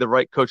find the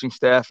right coaching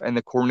staff and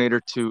the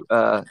coordinator to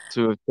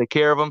take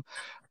care of him.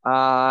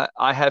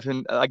 I have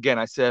him, again,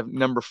 I said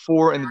number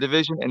 4 in the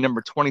division and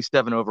number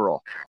 27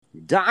 overall.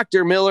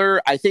 Dr.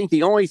 Miller, I think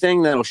the only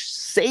thing that'll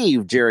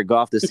save Jared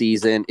Goff this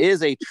season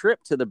is a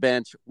trip to the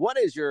bench. What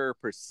is your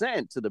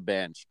percent to the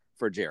bench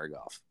for Jared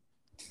Goff?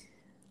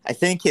 I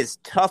think his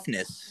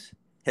toughness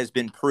has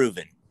been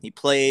proven. He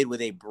played with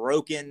a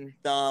broken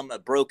thumb, a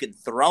broken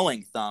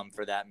throwing thumb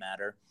for that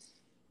matter.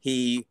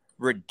 He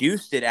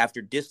reduced it after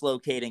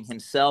dislocating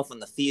himself in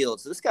the field.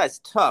 So this guy's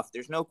tough.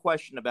 There's no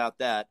question about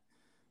that.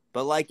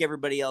 But like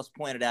everybody else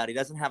pointed out, he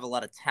doesn't have a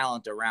lot of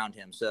talent around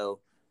him. So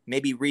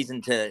maybe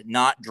reason to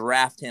not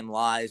draft him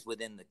lies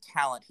within the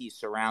talent he's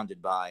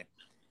surrounded by.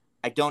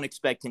 I don't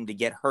expect him to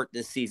get hurt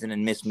this season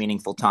and miss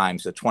meaningful time.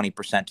 So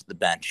 20% to the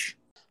bench.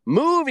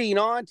 Moving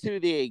on to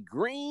the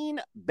Green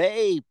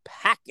Bay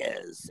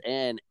Packers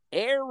and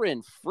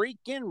Aaron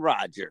freaking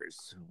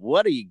Rodgers.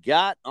 What do you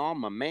got on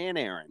my man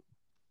Aaron?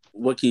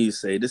 what can you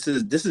say? This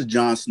is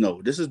Jon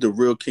Snow. This is the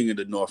real king of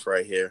the North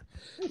right here.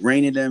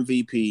 Reigning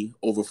MVP,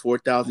 over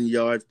 4,000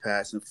 yards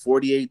passing,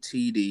 48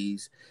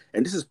 TDs,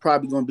 and this is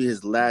probably going to be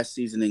his last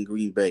season in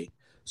Green Bay.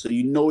 So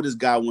you know this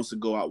guy wants to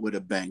go out with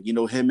a bang. You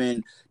know, him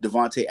and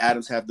Devontae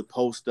Adams have the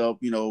post up,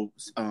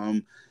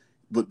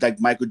 but like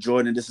Michael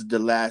Jordan, this is the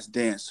last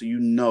dance. So you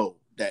know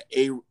that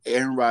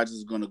Aaron Rodgers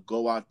is going to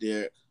go out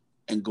there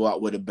and go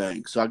out with a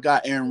bang. So I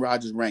got Aaron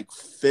Rodgers ranked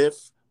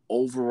 5th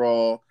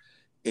overall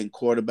in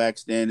quarterback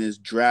standings,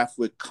 draft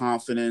with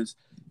confidence.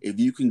 If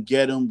you can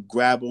get him,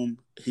 grab him,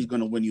 he's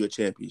going to win you a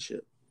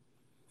championship.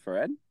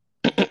 Fred?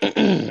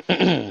 Let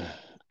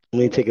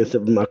me take a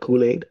sip of my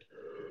Kool-Aid.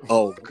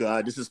 Oh,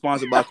 God. This is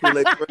sponsored by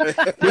Kool-Aid.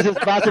 This is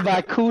sponsored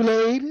by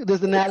Kool-Aid.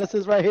 This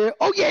analysis right here.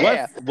 Oh,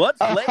 yeah. What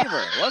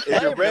flavor? What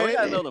flavor? red? We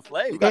got to know the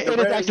flavor.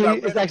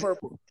 It's actually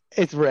purple.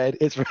 It's red.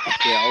 It's red.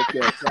 Yeah, okay.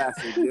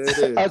 Classic. There it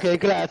is. Okay,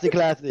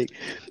 classic.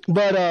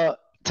 But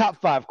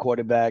top 5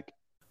 quarterback.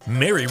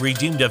 Mary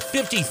redeemed a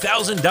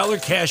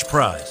 $50,000 cash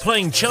prize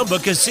playing Chumba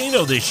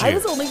Casino this year. I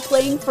was only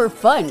playing for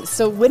fun,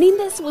 so winning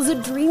this was a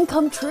dream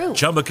come true.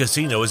 Chumba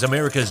Casino is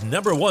America's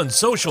 #1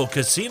 social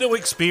casino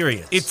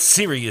experience. It's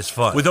serious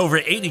fun. With over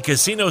 80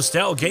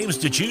 casino-style games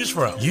to choose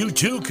from, you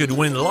too could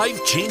win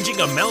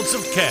life-changing amounts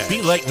of cash.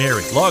 Be like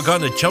Mary. Log on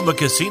to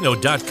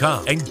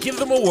ChumbaCasino.com and give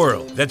them a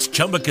whirl. That's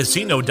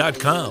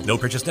ChumbaCasino.com. No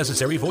purchase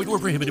necessary. Void where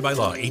prohibited by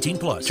law.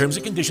 18+. Terms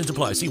and conditions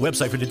apply. See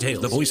website for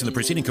details. The voice in the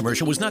preceding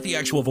commercial was not the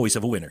actual voice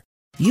of a winner.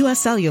 U.S.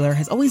 Cellular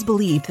has always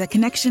believed that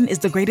connection is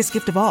the greatest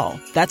gift of all.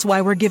 That's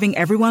why we're giving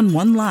everyone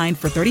one line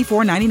for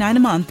 $34.99 a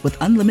month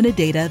with unlimited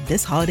data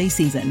this holiday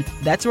season.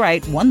 That's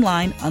right, one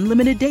line,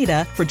 unlimited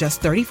data for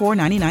just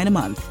 $34.99 a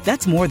month.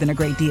 That's more than a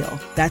great deal.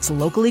 That's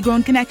locally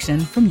grown connection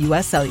from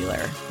U.S.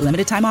 Cellular.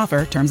 Limited time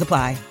offer. Terms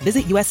apply.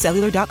 Visit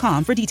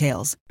uscellular.com for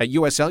details. At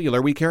U.S.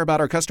 Cellular, we care about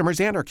our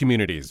customers and our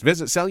communities.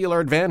 Visit Cellular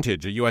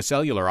Advantage, a U.S.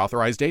 Cellular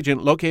authorized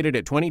agent located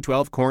at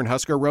 2012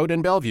 Cornhusker Road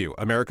in Bellevue.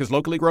 America's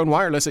locally grown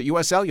wireless at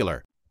U.S.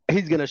 Cellular.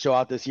 He's going to show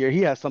out this year.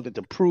 He has something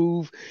to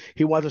prove.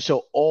 He wants to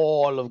show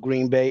all of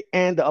Green Bay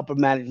and the upper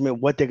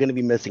management what they're going to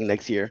be missing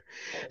next year.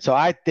 So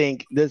I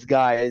think this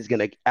guy is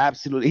going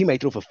to he may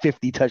throw for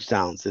 50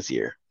 touchdowns this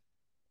year.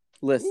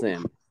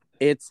 Listen,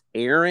 it's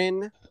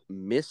Aaron,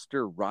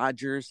 Mr.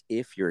 Rodgers,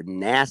 if you're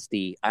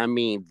nasty. I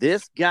mean,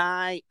 this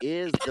guy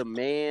is the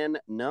man,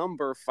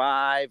 number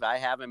 5. I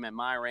have him in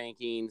my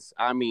rankings.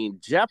 I mean,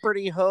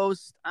 Jeopardy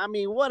host. I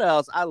mean, what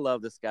else? I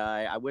love this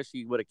guy. I wish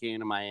he would have came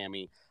to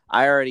Miami.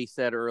 I already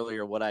said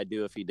earlier what I'd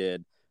do if he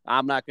did.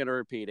 I'm not going to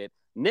repeat it.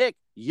 Nick,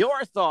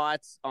 your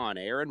thoughts on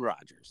Aaron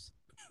Rodgers?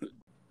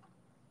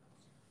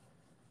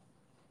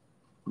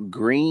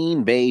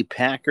 Green Bay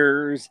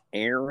Packers,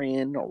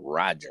 Aaron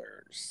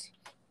Rodgers.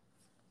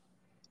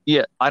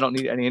 Yeah, I don't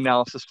need any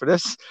analysis for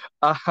this.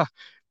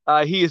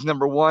 He is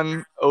number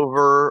 1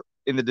 over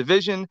in the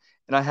division,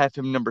 and I have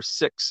him number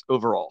 6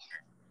 overall.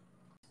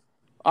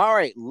 All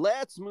right,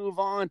 let's move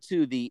on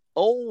to the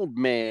old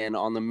man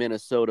on the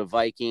Minnesota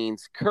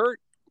Vikings, Kirk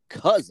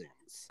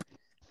Cousins.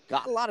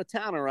 Got a lot of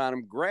talent around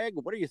him. Greg,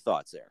 what are your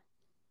thoughts there?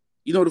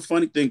 You know, the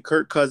funny thing,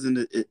 Kirk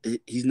Cousins,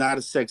 he's not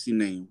a sexy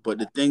name, but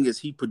the thing is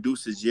he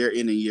produces year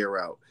in and year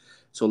out.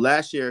 So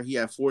last year he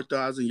had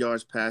 4,000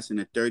 yards passing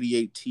and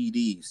 38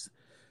 TDs.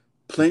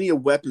 Plenty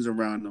of weapons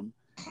around him.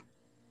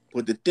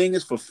 But the thing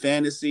is for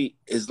fantasy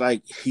is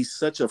like he's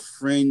such a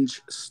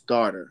fringe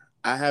starter.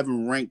 I have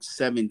him ranked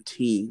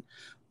 17.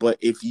 But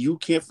if you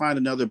can't find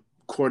another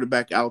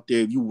quarterback out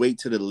there, if you wait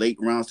to the late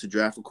rounds to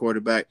draft a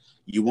quarterback,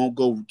 you won't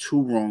go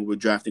too wrong with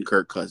drafting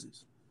Kirk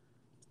Cousins.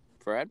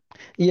 Fred?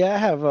 Yeah, I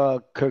have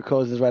Kirk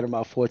Cousins right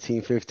about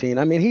 14, 15.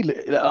 I mean, he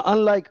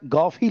unlike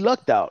Goff, he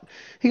lucked out.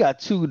 He got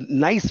 2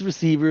 nice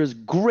receivers,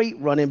 great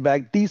running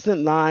back,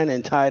 decent line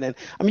and tight end.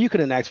 I mean, you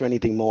couldn't ask for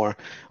anything more.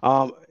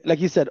 Like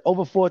you said,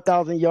 over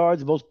 4,000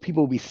 yards, most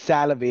people will be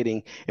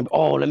salivating. And,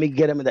 let me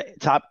get him in the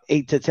top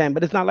 8 to 10.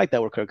 But it's not like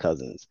that with Kirk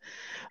Cousins.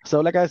 So,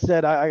 like I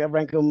said, I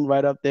rank him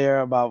right up there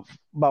about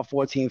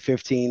 14,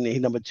 15. He's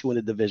number 2 in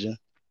the division.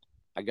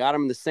 I got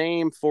him the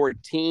same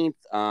 14th.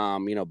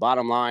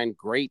 Bottom line,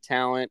 great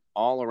talent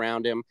all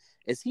around him.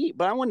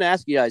 But I wanted to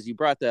ask you guys, you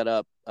brought that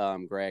up,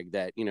 Greg,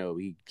 that,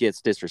 he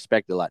gets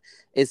disrespected a lot.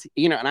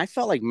 And I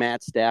felt like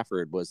Matt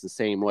Stafford was the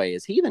same way.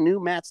 Is he the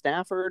new Matt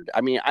Stafford? I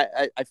mean,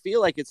 I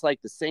feel like it's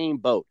like the same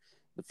boat.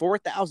 The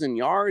 4,000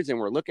 yards, and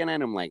we're looking at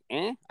him like,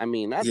 I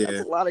mean, that's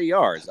a lot of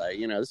yards.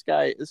 This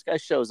guy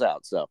shows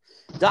out. So,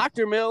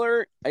 Dr.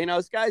 Miller,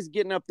 this guy's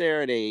getting up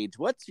there in age.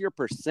 What's your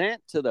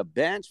percent to the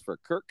bench for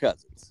Kirk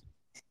Cousins?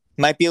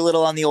 Might be a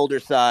little on the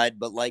older side,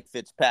 but like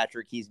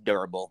Fitzpatrick, he's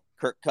durable.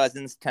 Kirk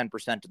Cousins,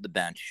 10% to the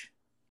bench.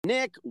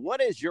 Nick, what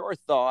is your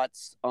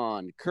thoughts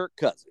on Kirk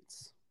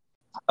Cousins?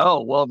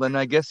 Oh, well, then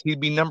I guess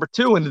he'd be number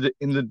 2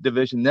 in the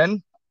division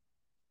then.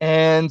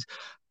 And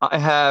I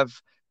have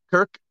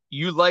Kirk.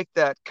 You like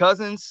that?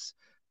 Cousins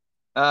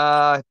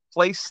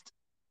placed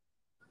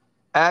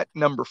at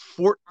number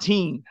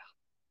 14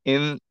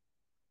 in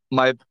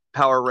my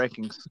power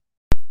rankings.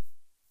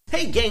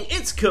 Hey gang,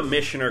 it's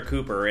Commissioner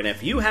Cooper, and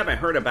if you haven't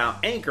heard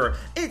about Anchor,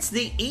 it's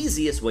the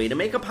easiest way to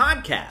make a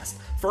podcast.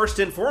 First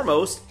and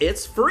foremost,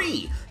 it's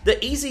free.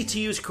 The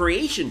easy-to-use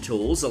creation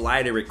tools allow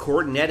you to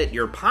record and edit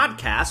your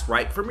podcast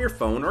right from your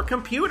phone or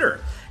computer.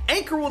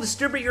 Anchor will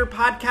distribute your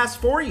podcast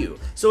for you,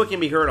 so it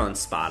can be heard on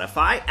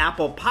Spotify,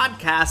 Apple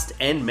Podcasts,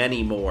 and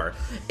many more.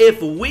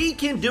 If we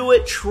can do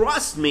it,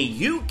 trust me,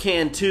 you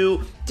can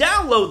too.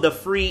 Download the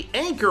free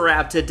Anchor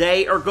app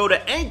today or go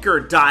to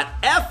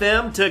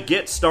anchor.fm to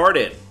get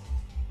started.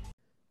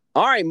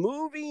 All right,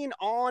 moving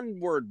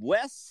onward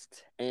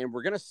west, and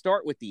we're going to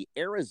start with the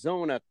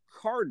Arizona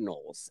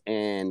Cardinals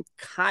and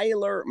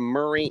Kyler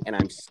Murray. And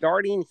I'm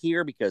starting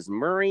here because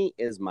Murray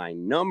is my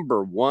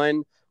number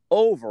one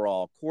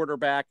overall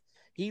quarterback.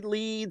 He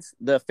leads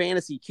the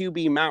fantasy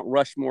QB Mount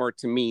Rushmore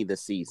to me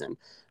this season.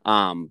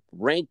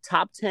 Ranked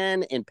top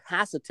 10 in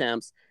pass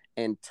attempts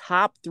and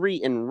top 3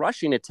 in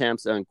rushing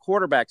attempts on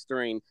quarterbacks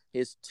during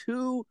his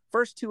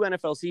first two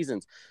NFL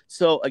seasons.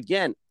 So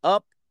again,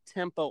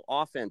 up-tempo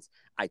offense.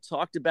 I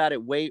talked about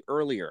it way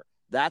earlier.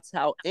 That's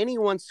how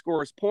anyone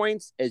scores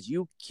points, as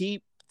you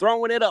keep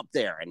throwing it up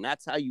there, and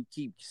that's how you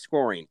keep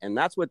scoring, and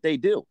that's what they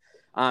do.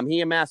 He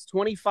amassed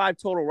 25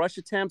 total rush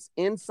attempts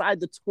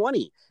inside the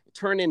 20,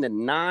 turned into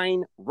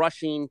 9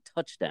 rushing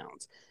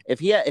touchdowns. If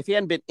he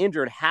hadn't been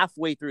injured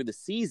halfway through the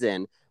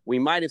season, we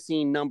might have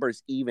seen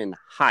numbers even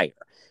higher.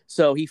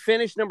 So he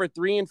finished number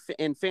 3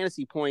 in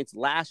fantasy points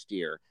last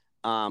year.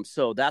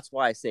 So that's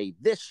why I say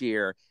this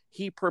year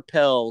he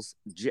propels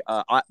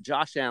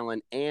Josh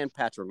Allen and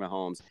Patrick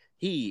Mahomes.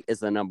 He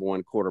is the number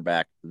one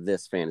quarterback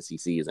this fantasy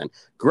season.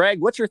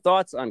 Greg, what's your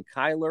thoughts on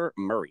Kyler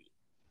Murray?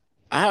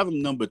 I have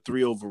him number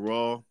 3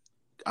 overall.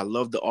 I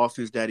love the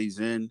offense that he's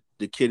in.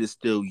 The kid is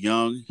still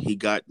young. He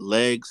got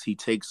legs. He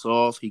takes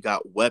off. He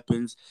got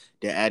weapons.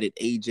 They added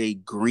A.J.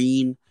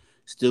 Green.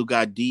 Still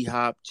got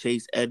D-Hop.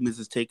 Chase Edmonds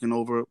is taking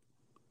over.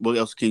 What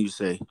else can you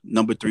say?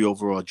 Number 3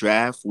 overall.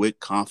 Draft with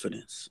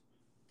confidence.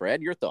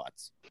 Fred, your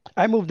thoughts?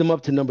 I moved him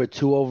up to number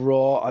 2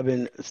 overall. I've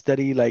been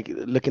steady,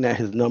 looking at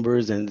his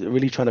numbers and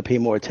really trying to pay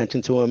more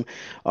attention to him.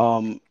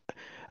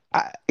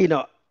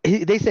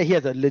 They say he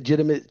has a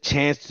legitimate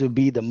chance to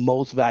be the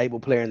most valuable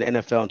player in the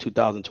NFL in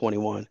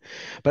 2021.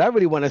 But I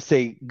really want to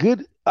say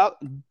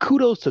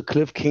kudos to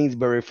Cliff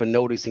Kingsbury for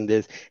noticing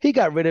this. He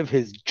got rid of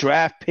his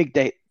draft pick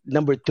that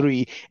number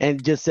 3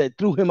 and just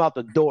threw him out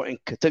the door and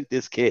took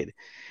this kid.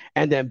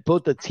 And then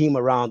built a team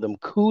around him.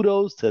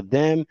 Kudos to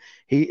them.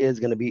 He is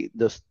going to be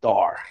the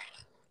star.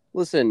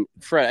 Listen,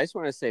 Fred, I just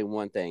want to say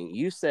one thing.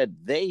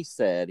 They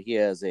said he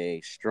has a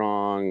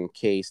strong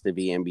case to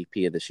be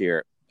MVP of this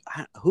year.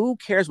 Who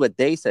cares what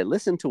they said?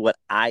 Listen to what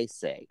I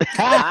say.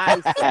 I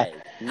say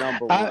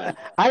number 1.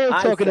 I am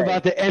talking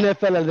about the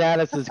NFL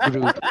analysis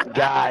group,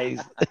 guys.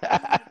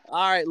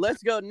 All right,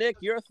 let's go. Nick,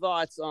 your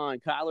thoughts on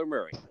Kyler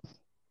Murray.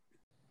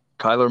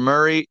 Kyler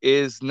Murray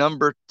is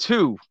number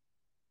 2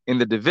 in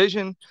the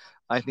division.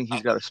 I think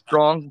he's got a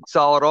strong,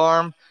 solid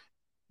arm.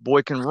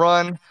 Boy can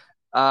run.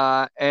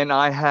 And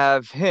I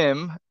have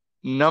him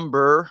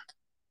number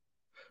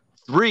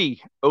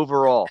 3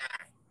 overall.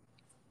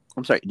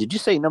 I'm sorry, did you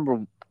say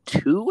number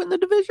 2 in the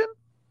division?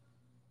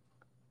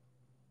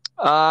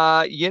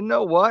 You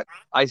know what?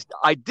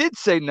 I did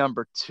say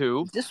number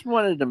 2. Just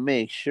wanted to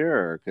make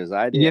sure because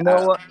I did. You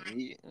know what?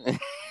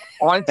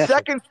 On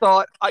second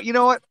thought, you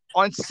know what?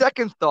 On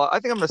second thought,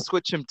 I think I'm going to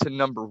switch him to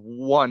number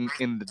 1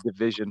 in the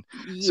division.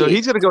 Yeah. So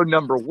he's going to go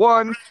number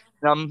 1,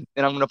 and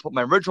I'm going to put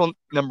my original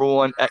number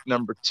 1 at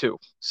number 2.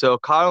 So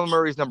Kyler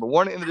Murray's number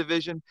 1 in the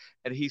division,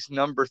 and he's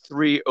number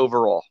 3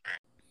 overall.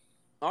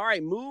 All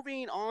right,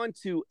 moving on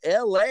to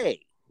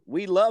L.A.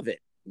 We love it.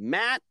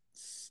 Matt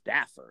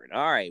Stafford.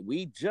 All right,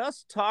 we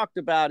just talked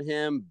about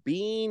him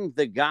being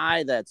the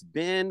guy that's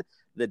been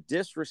the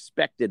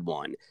disrespected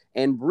one.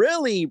 And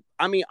really,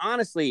 I mean,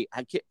 honestly,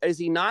 is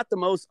he not the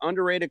most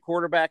underrated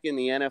quarterback in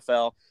the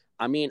NFL?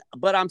 I mean,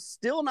 but I'm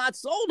still not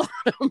sold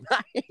on him.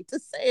 I hate to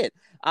say it.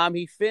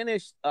 He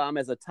finished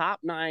as a top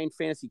 9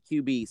 fantasy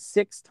QB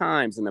 6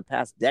 times in the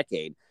past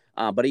decade.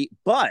 But he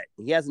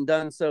hasn't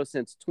done so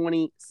since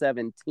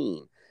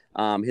 2017.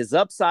 His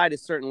upside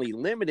is certainly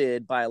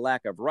limited by a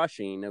lack of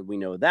rushing. We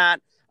know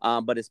that.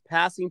 But his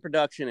passing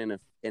production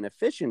and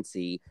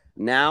efficiency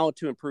now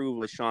to improve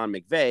with Sean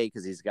McVay,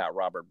 because he's got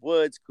Robert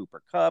Woods,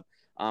 Cooper Kupp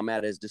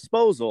at his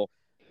disposal,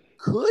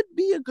 could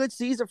be a good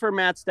season for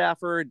Matt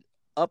Stafford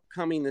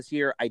upcoming this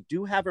year. I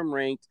do have him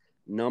ranked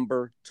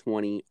number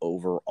 20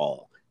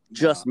 overall.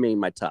 Just made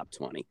my top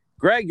 20.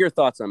 Greg, your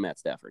thoughts on Matt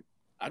Stafford?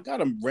 I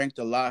got him ranked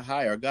a lot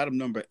higher. I got him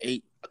number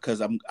 8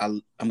 because I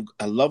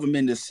love him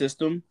in this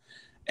system.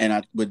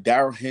 And with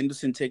Darrell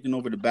Henderson taking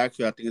over the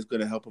backfield, I think it's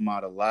going to help him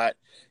out a lot.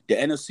 The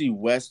NFC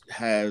West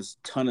has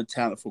a ton of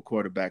talent for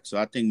quarterbacks. So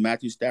I think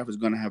Matthew Stafford is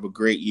going to have a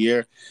great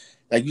year.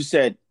 Like you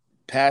said,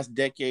 past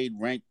decade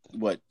ranked,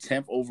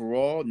 10th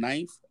overall,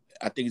 9th?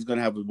 I think he's going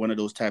to have one of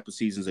those type of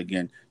seasons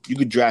again. You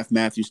could draft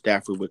Matthew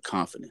Stafford with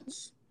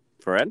confidence.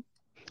 Fred?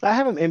 I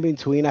have him in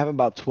between. I have him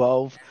about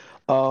 12.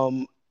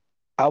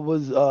 I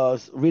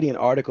was reading an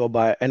article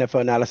by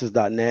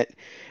NFLanalysis.net,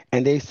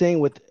 and they're saying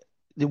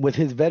with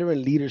his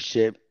veteran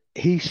leadership,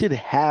 he should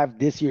have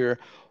this year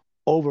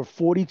over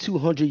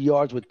 4,200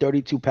 yards with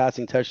 32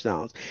 passing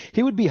touchdowns.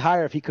 He would be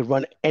higher if he could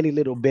run any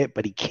little bit,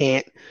 but he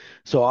can't.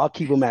 So I'll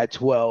keep him at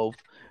 12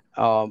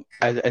 in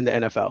the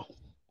NFL.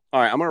 All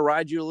right, I'm going to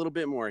ride you a little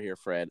bit more here,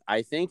 Fred.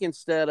 I think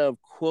instead of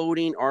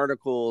quoting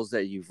articles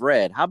that you've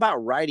read, how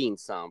about writing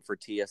some for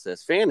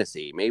TSS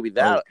Fantasy? Maybe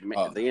that,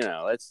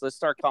 let's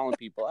start calling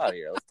people out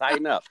here. Let's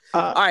tighten up.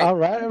 All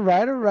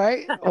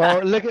right.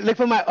 Well, look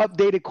for my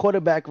updated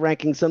quarterback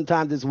ranking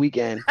sometime this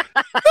weekend.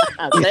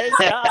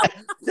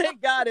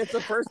 Thank God it's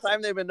the first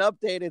time they've been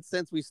updated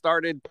since we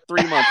started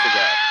 3 months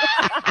ago.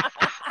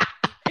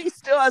 He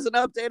still hasn't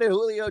updated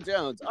Julio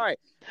Jones. All right,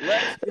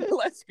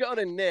 let's go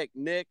to Nick.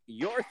 Nick,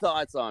 your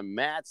thoughts on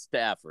Matt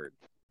Stafford?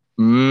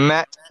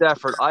 Matt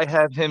Stafford, I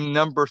have him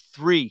number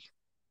 3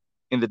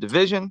 in the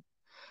division.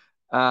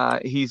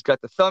 He's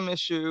got the thumb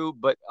issue,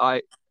 but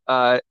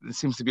it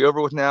seems to be over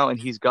with now, and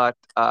he's got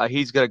a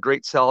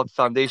great solid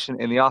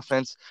foundation in the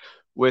offense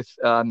with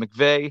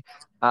McVay.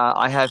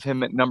 I have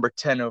him at number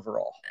 10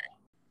 overall.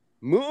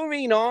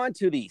 Moving on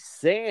to the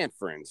San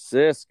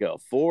Francisco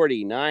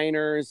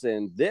 49ers,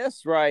 and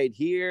this right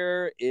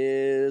here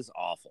is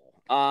awful.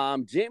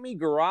 Jimmy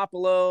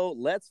Garoppolo,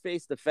 let's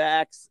face the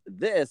facts,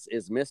 this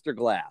is Mr.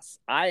 Glass.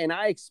 I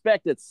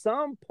expect at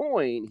some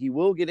point he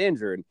will get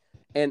injured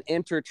and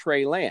enter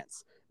Trey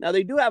Lance. Now,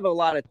 they do have a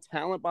lot of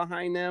talent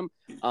behind them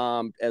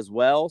as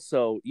well.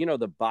 So,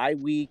 the bye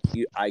week,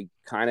 I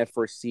kind of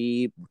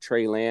foresee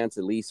Trey Lance,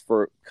 at least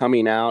for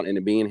coming out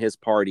and being his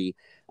party.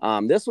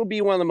 This will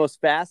be one of the most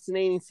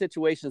fascinating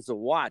situations to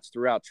watch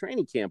throughout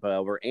training camp,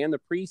 however, and the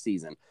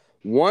preseason.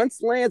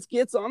 Once Lance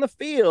gets on the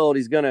field,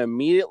 he's going to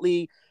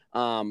immediately, be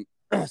on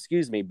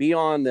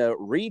the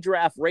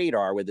redraft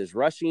radar with his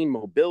rushing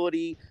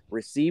mobility,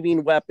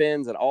 receiving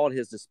weapons, and all at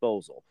his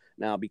disposal.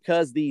 Now,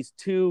 because these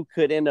two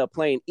could end up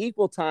playing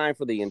equal time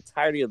for the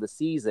entirety of the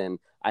season,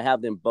 I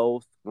have them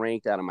both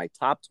ranked out of my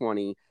top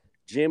 20.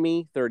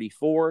 Jimmy,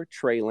 34,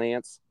 Trey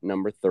Lance,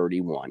 number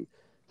 31.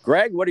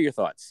 Greg, what are your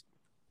thoughts?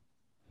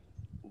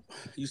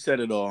 You said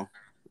it all.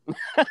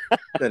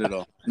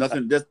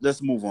 Nothing.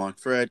 Let's move on.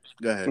 Fred,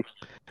 go ahead.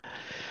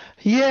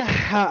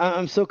 Yeah,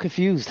 I'm so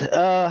confused.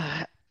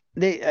 I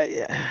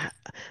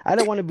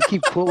don't want to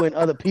keep quoting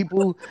other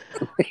people.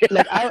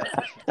 Like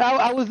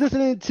I was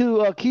listening to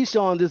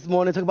Keyshawn this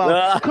morning talk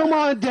about, come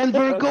on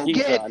Denver, go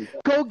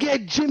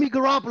get Jimmy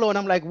Garoppolo, and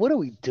I'm like, what are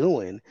we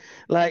doing?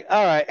 Like,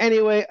 all right.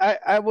 Anyway,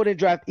 I wouldn't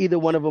draft either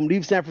one of them.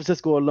 Leave San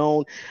Francisco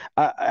alone.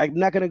 I'm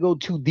not gonna go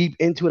too deep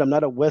into it. I'm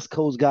not a West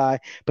Coast guy,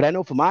 but I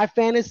know for my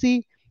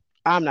fantasy,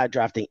 I'm not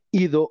drafting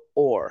either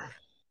or.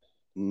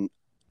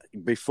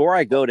 Before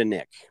I go to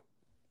Nick,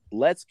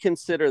 let's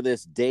consider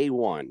this day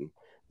one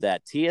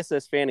that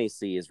TSS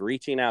Fantasy is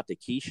reaching out to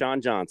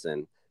Keyshawn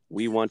Johnson.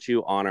 We want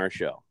you on our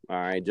show. All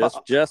right,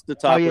 just to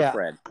talk with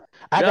Fred.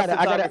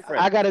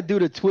 I gotta do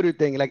the Twitter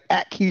thing, like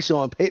at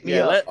Keyshawn, hit me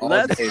up.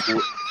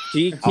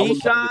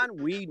 Keyshawn,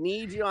 we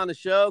need you on the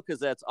show because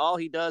that's all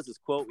he does is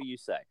quote what you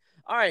say.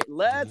 All right,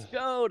 let's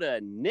go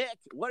to Nick.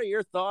 What are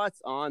your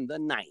thoughts on the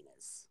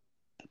Niners?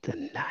 The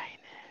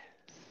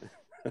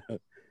Niners.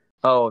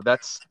 Oh,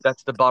 that's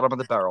the bottom of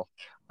the barrel.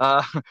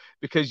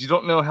 Because you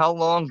don't know how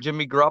long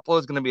Jimmy Garoppolo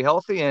is going to be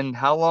healthy and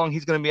how long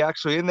he's going to be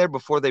actually in there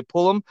before they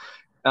pull him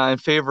in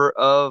favor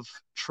of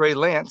Trey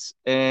Lance.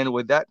 And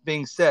with that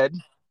being said,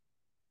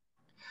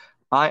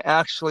 I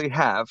actually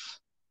have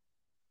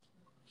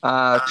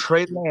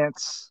Trey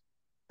Lance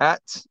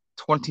at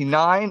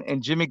 29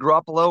 and Jimmy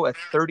Garoppolo at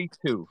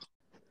 32.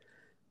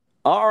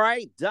 All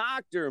right,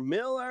 Dr.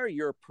 Miller,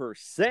 your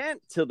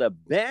percent to the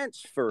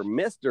bench for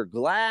Mr.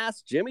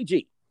 Glass, Jimmy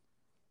G.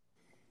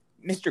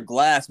 Mr.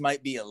 Glass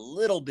might be a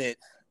little bit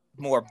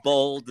more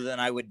bold than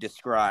I would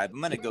describe. I'm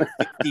going to go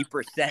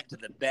 50% to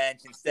the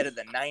bench instead of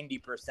the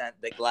 90%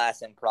 that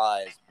Glass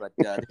implies, but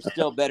there's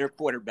still better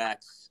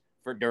quarterbacks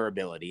for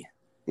durability.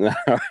 All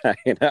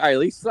right. At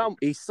least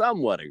he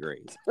somewhat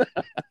agrees.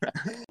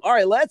 All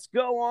right, let's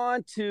go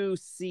on to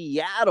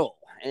Seattle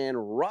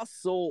and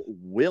Russell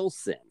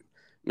Wilson.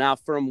 Now,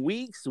 from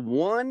weeks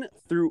 1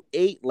 through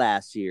 8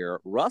 last year,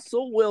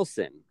 Russell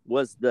Wilson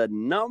was the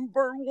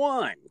number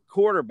 1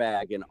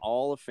 quarterback in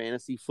all of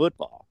fantasy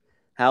football.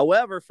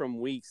 However,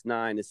 from weeks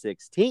 9 to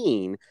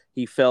 16,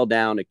 he fell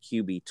down to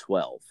QB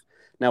 12.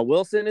 Now,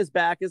 Wilson is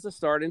back as a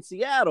start in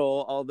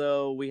Seattle,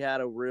 although we had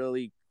a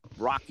really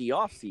rocky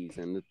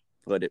offseason, to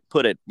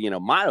put it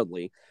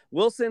mildly.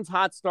 Wilson's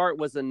hot start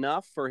was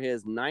enough for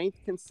his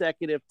 9th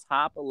consecutive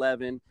top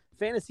 11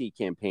 fantasy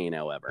campaign,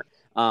 however.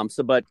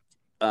 But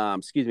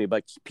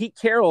Pete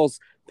Carroll's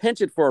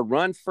penchant for a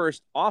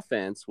run-first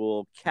offense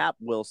will cap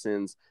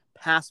Wilson's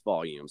pass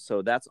volume.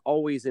 So that's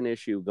always an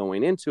issue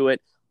going into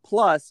it.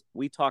 Plus,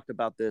 we talked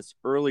about this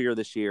earlier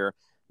this year,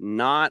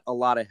 not a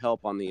lot of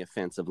help on the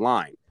offensive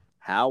line.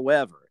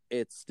 However,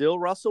 it's still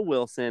Russell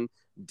Wilson,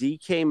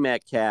 DK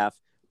Metcalf,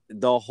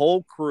 the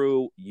whole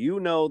crew. You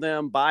know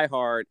them by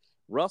heart.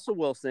 Russell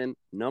Wilson,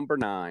 number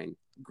 9.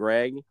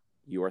 Greg,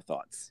 your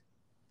thoughts?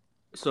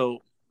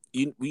 So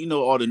you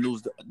know all the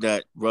news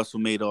that Russell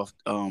made off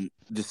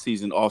this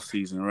season, off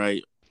season,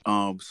 right?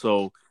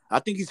 So I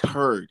think he's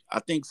heard. I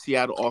think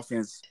Seattle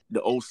offense,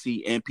 the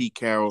OC and Pete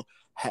Carroll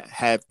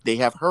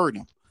have heard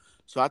him.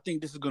 So I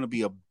think this is going to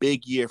be a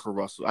big year for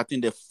Russell. I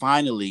think they're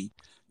finally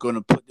going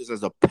to put this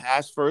as a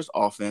pass first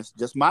offense.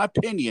 Just my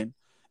opinion,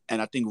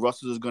 and I think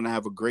Russell is going to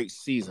have a great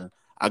season.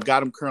 I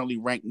got him currently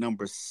ranked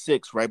number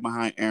 6, right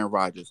behind Aaron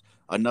Rodgers,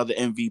 another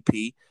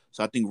MVP.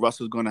 So I think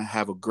Russell's going to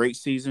have a great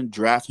season.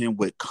 Draft him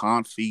with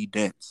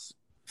confidence.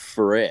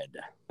 Fred.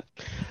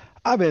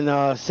 I've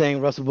been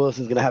saying Russell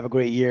Wilson's going to have a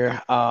great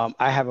year.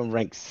 I have him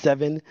ranked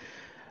 7.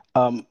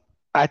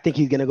 I think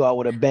he's going to go out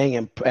with a bang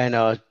and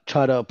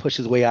try to push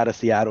his way out of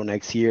Seattle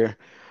next year.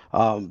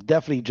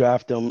 Definitely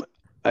draft him.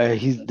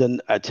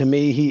 To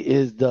me, he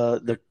is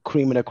the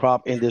cream of the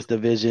crop in this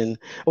division.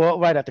 Well,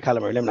 right after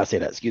Kyler Murray. Let me not say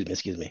that.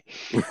 Excuse me.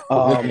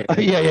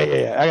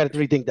 Yeah. I got to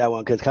rethink that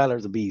one because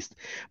Kyler's a beast.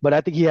 But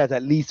I think he has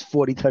at least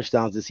 40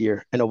 touchdowns this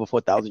year and over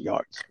 4,000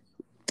 yards.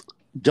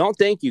 Don't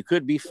think you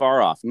could be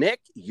far off.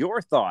 Nick,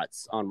 your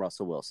thoughts on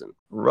Russell Wilson?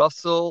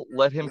 Russell,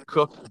 let him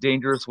cook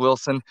Dangerous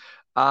Wilson.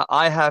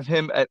 I have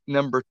him at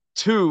number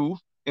 2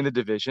 in the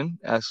division,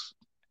 as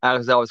I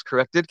was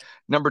corrected.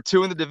 Number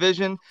 2 in the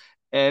division.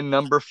 And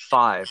number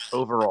 5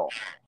 overall.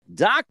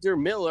 Dr.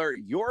 Miller,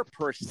 your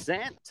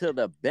percent to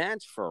the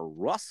bench for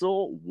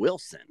Russell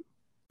Wilson.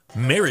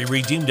 Mary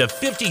redeemed a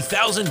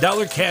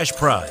 $50,000 cash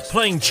prize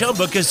playing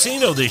Chumba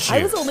Casino this year.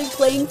 I was only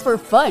playing for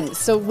fun,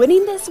 so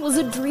winning this was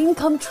a dream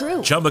come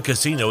true. Chumba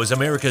Casino is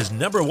America's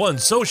 #1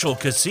 social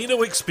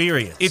casino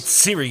experience. It's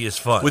serious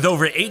fun. With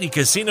over 80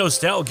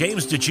 casino-style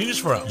games to choose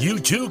from, you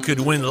too could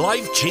win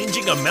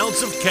life-changing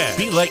amounts of cash.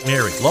 Be like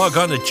Mary. Log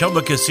on to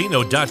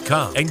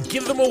ChumbaCasino.com and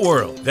give them a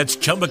whirl. That's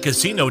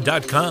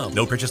ChumbaCasino.com.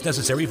 No purchase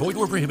necessary. Void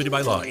where prohibited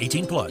by law.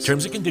 18 plus.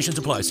 Terms and conditions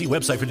apply. See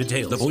website for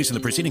details. The voice in the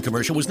preceding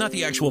commercial was not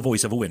the actual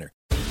voice of a winner.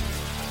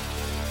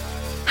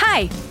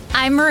 Hi,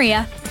 I'm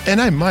Maria.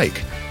 And I'm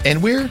Mike.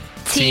 And we're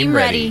Team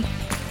Ready.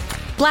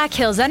 Black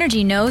Hills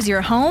Energy knows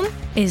your home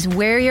is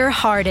where your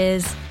heart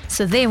is.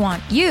 So they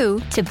want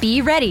you to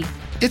be ready.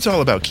 It's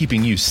all about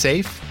keeping you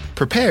safe,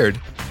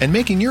 prepared, and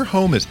making your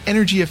home as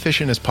energy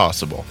efficient as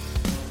possible.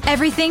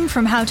 Everything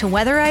from how to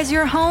weatherize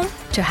your home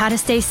to how to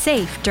stay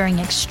safe during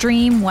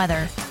extreme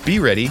weather. Be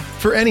ready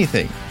for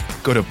anything.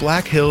 Go to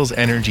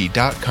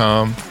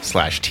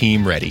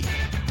blackhillsenergy.com/team ready.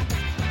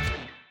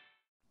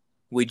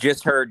 We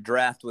just heard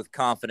draft with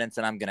confidence,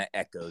 and I'm going to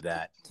echo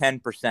that.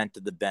 10%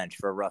 to the bench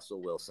for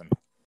Russell Wilson.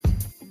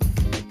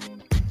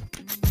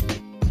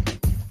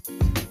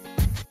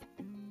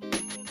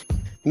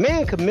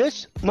 Man,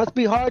 Commish, must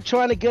be hard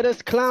trying to get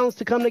us clowns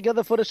to come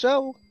together for the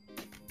show.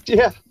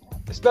 Yeah,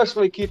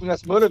 especially keeping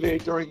us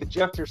motivated during the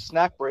Jeffter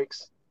snack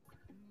breaks.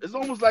 It's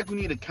almost like we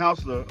need a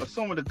counselor or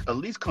someone to at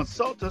least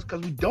consult us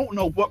because we don't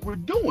know what we're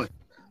doing.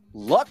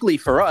 Luckily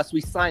for us,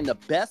 we signed the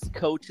best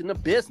coach in the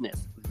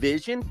business,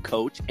 Vision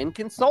Coach and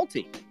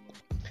Consulting.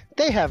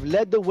 They have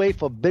led the way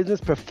for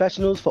business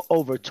professionals for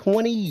over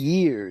 20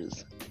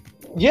 years.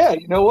 Yeah,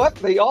 you know what?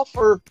 They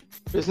offer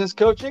business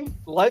coaching,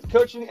 life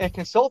coaching, and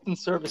consulting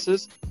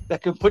services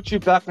that can put you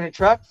back on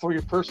track for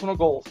your personal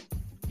goals.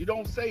 You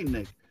don't say,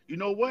 Nick. You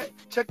know what?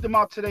 Check them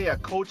out today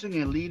at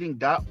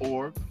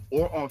coachingandleading.org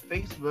or on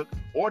Facebook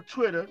or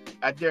Twitter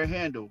at their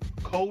handle,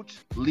 Coach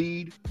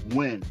Lead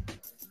Win.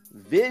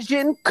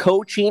 Vision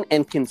Coaching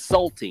and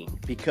Consulting,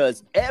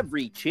 because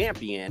every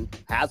champion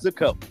has a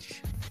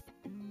coach.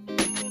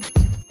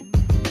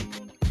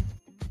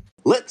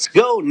 Let's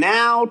go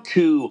now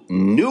to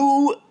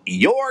New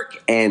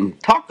York and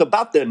talk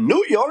about the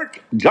New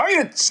York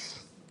Giants.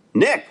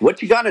 Nick,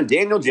 what you got on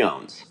Daniel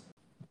Jones?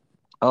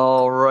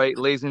 All right,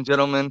 ladies and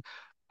gentlemen,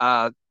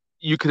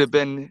 you could have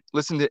been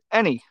listening to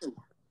any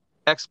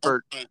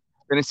expert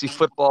fantasy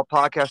football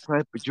podcast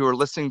tonight, but you are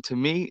listening to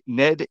me,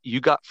 Ned. You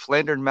got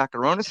Flandered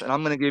Macaronis, and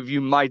I'm going to give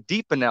you my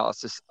deep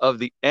analysis of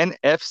the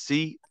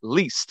NFC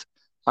East.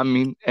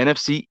 I'm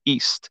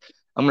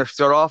going to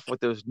start off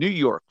with those New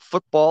York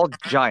Football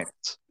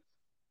Giants.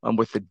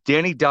 With the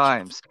Danny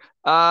Dimes.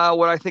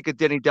 What I think of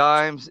Danny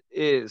Dimes,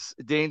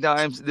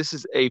 this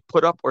is a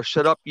put up or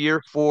shut up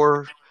year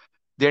for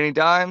Danny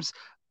Dimes.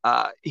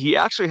 He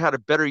actually had a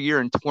better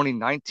year in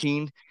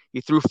 2019. He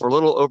threw for a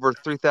little over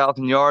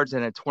 3,000 yards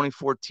and had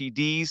 24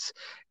 TDs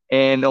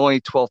and only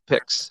 12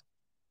 picks.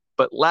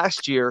 But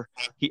last year,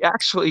 he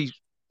actually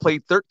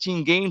played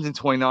 13 games in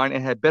 29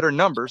 and had better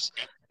numbers.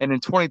 And in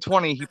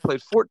 2020, he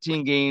played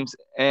 14 games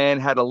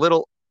and had a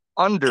little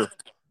under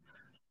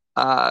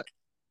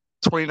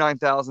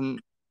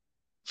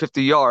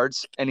 29,050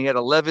 yards, and he had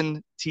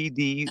 11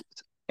 TDs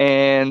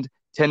and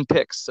 10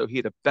 picks. So he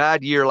had a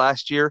bad year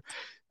last year.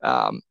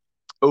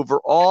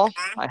 Overall,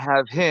 I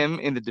have him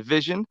in the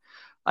division.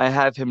 I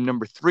have him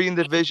number 3 in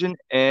the division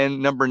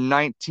and number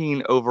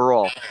 19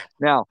 overall.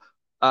 Now,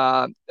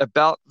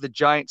 about the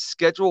Giants'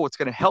 schedule, what's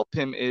going to help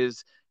him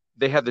is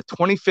they have the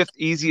 25th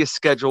easiest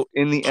schedule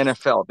in the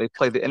NFL. They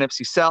play the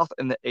NFC South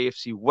and the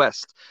AFC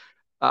West.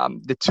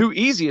 The 2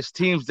 easiest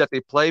teams that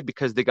they play,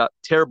 because they got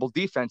terrible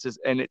defenses,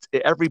 and it's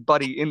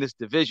everybody in this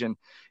division,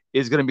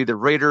 is going to be the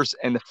Raiders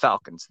and the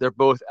Falcons. They're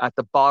both at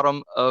the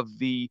bottom of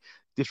the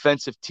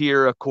defensive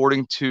tier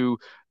according to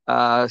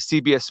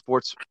CBS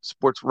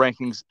Sports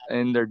rankings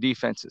and their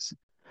defenses.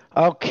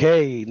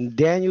 Okay,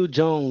 Daniel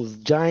Jones,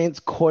 Giants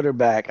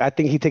quarterback. I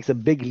think he takes a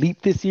big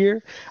leap this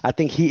year. I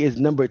think he is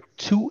number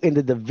 2 in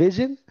the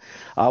division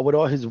with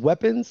all his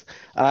weapons.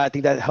 I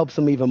think that helps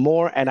him even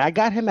more. And I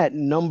got him at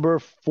number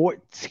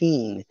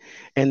 14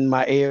 in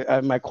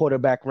my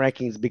quarterback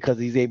rankings because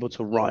he's able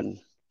to run.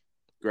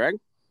 Greg?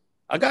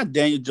 I got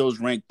Daniel Jones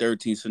ranked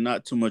 13, so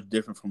not too much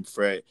different from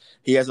Fred.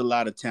 He has a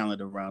lot of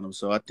talent around him.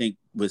 So I think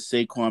with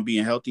Saquon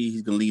being healthy,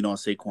 he's going to lean on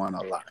Saquon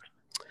a lot.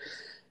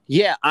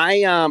 Yeah,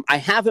 I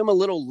have him a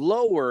little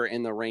lower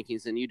in the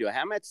rankings than you do. I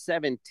have him at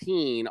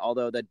 17,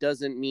 although that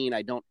doesn't mean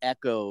I don't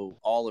echo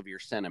all of your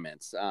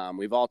sentiments.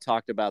 We've all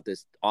talked about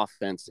this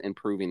offense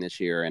improving this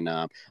year, and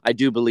I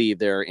do believe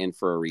they're in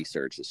for a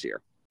resurge this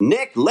year.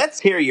 Nick, let's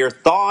hear your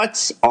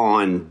thoughts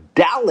on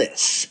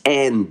Dallas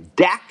and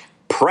Dak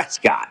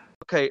Prescott.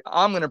 Okay,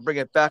 I'm going to bring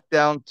it back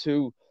down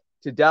to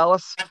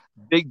Dallas.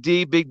 Big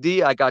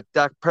D. I got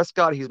Dak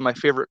Prescott. He's my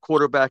favorite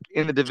quarterback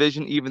in the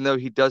division, even though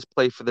he does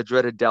play for the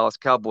dreaded Dallas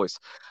Cowboys.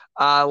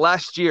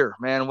 Last year,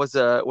 man, was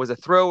a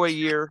throwaway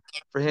year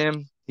for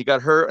him. He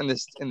got hurt in the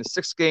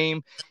 6th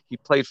game. He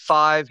played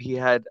 5. He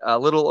had a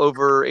little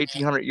over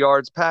 1,800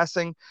 yards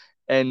passing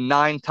and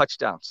 9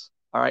 touchdowns.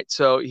 All right,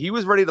 so he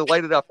was ready to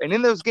light it up. And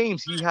in those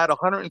games, he had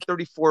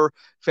 134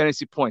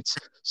 fantasy points.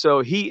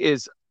 So he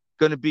is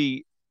going to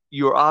be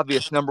your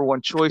obvious number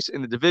 1 choice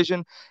in the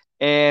division.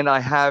 And I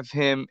have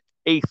him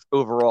 8th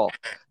overall.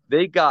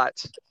 They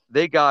got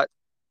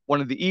one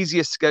of the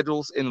easiest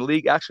schedules in the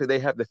league. Actually, they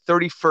have the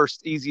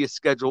 31st easiest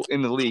schedule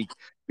in the league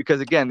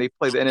because, again, they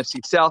play the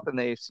NFC South and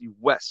the AFC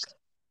West.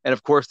 And,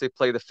 of course, they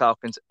play the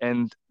Falcons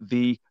and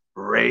the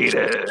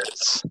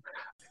Raiders.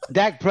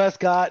 Dak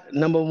Prescott,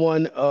 number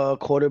 1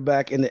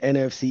 quarterback in the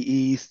NFC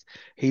East.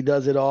 He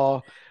does it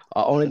all.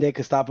 Only thing that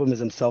can stop him is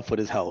himself with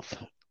his health.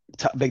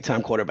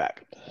 Big-time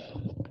quarterback.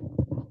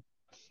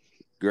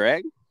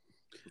 Greg?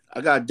 I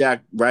got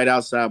Dak right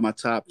outside my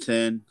top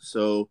 10.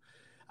 So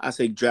I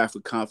say draft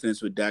with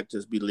confidence with Dak.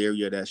 Just be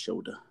leery of that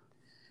shoulder.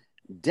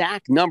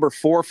 Dak, number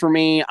 4 for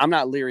me. I'm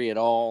not leery at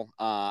all.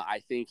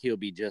 I think he'll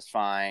be just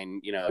fine.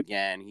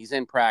 Again, he's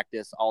in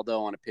practice,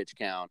 although on a pitch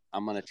count.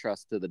 I'm going to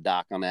trust to the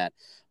doc on that.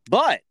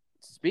 But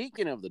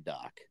speaking of the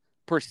doc,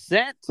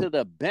 percent to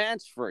the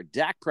bench for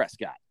Dak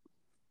Prescott.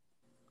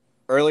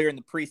 Earlier in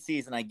the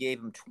preseason, I gave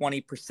him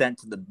 20%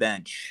 to the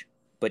bench.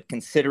 But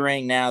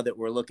considering now that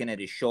we're looking at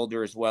his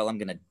shoulder as well, I'm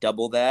going to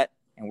double that,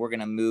 and we're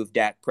going to move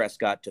Dak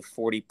Prescott to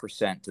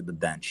 40% to the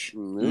bench.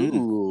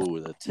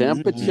 Ooh, the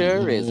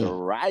temperature is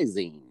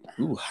rising.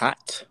 Ooh,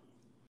 hot.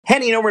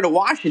 Heading over to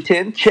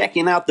Washington,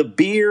 checking out the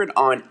beard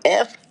on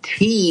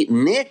FT.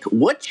 Nick,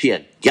 what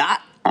you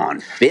got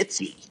on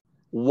Fitzy?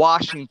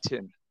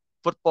 Washington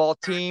football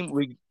team.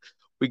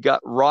 We got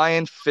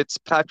Ryan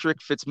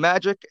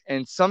Fitzmagic,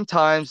 and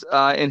sometimes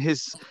in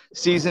his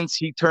seasons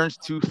he turns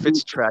to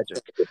Fitztragic.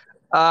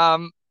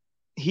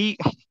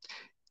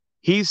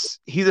 He's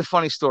a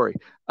funny story.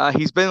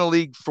 He's been in the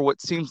league for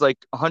what seems like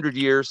 100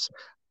 years,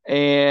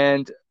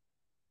 and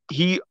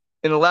in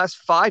the last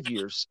 5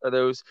 years of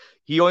those,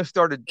 he only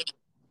started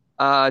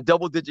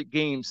double-digit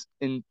games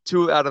in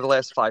 2 out of the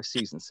last 5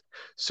 seasons.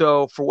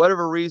 So for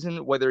whatever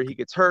reason, whether he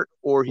gets hurt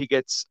or he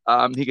gets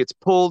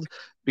pulled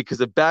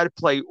because of bad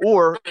play,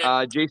 or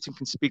Jason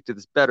can speak to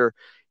this better,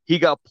 he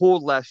got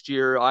pulled last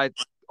year.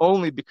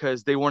 Only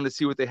because they wanted to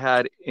see what they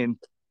had in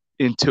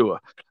Tua.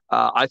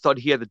 I thought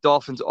he had the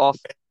Dolphins off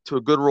to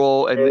a good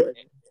roll,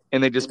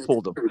 and they just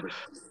pulled him.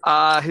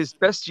 His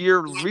best year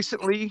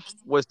recently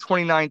was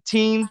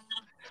 2019.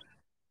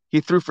 He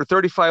threw for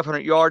 3,500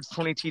 yards,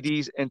 20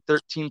 TDs, and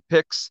 13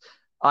 picks.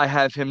 I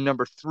have him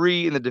number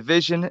 3 in the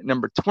division,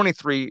 number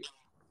 23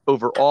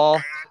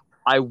 overall.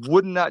 I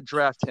would not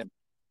draft him.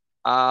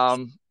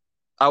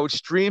 I would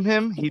stream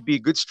him. He'd be a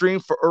good stream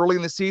for early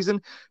in the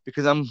season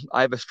because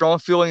I have a strong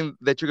feeling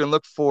that you're going to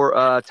look for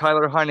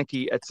Tyler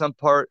Heineke at some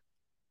part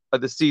of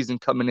the season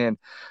coming in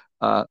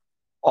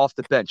off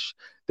the bench.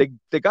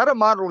 They got a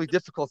moderately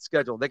difficult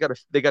schedule. They got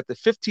the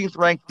 15th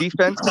ranked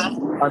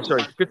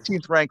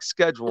 15th ranked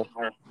schedule,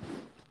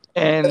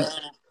 and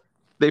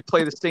they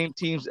play the same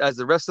teams as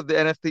the rest of the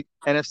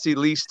NFC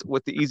least,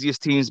 with the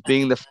easiest teams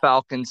being the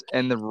Falcons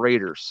and the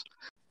Raiders.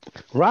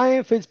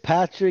 Ryan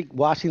Fitzpatrick,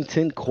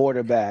 Washington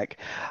quarterback.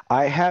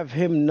 I have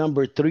him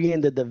number 3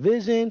 in the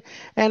division,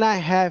 and I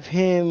have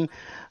him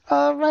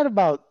right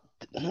about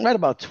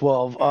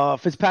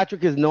 12.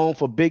 Fitzpatrick is known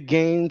for big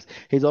games.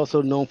 He's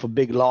also known for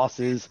big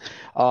losses.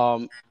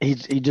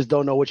 You just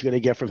don't know what you're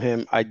going to get from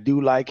him. I do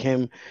like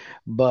him,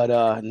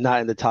 but not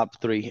in the top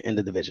 3 in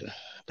the division.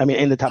 I mean,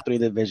 in the top 3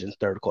 in the division,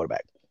 3rd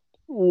quarterback.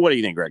 What do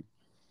you think, Greg?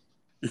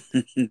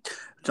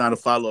 Trying to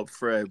follow up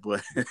Fred,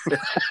 but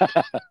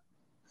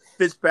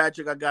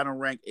Fitzpatrick, I got him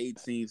ranked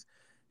 18th.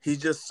 He's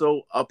just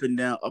so up and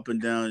down.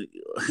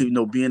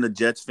 Being a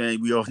Jets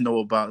fan, we all know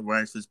about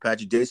Ryan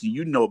Fitzpatrick. Jason,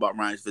 you know about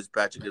Ryan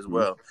Fitzpatrick as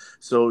well.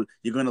 So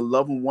you're going to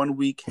love him one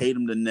week, hate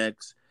him the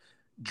next.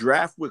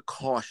 draft with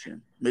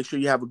caution. Make sure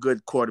you have a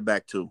good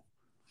quarterback too.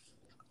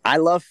 I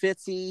love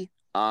Fitzy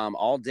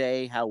all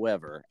day.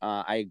 However,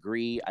 I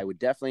agree. I would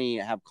definitely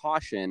have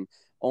caution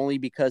only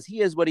because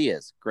he is what he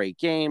is. Great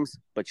games,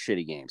 but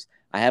shitty games.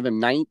 I have him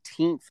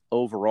 19th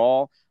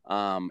overall.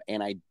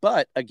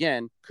 But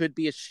again, could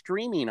be a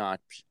streaming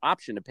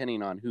option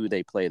depending on who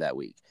they play that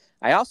week.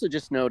 I also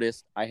just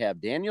noticed I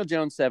have Daniel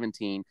Jones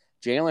 17,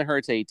 Jalen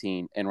Hurts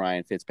 18, and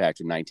Ryan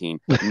Fitzpatrick 19.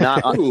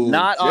 Not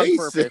on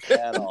purpose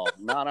at all.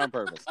 Not on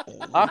purpose.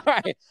 All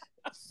right.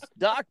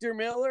 Dr.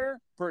 Miller,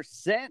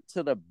 percent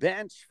to the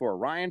bench for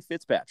Ryan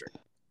Fitzpatrick.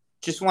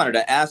 Just wanted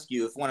to ask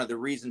you if one of the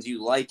reasons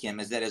you like him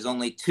is that his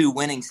only 2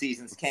 winning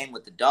seasons came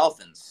with the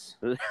Dolphins.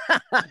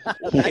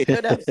 That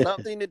could have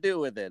something to do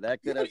with it.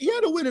 He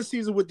had a winning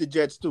season with the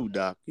Jets too,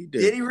 Doc. He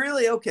did. Did he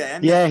really? Okay.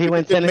 Yeah, he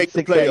went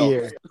 10-6 that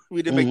year.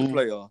 We didn't make the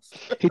playoffs.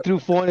 He threw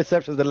 4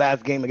 interceptions the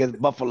last game against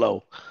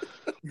Buffalo.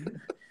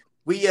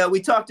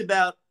 We talked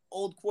about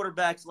old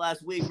quarterbacks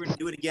last week. We're going to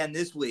do it again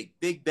this week.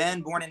 Big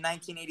Ben, born in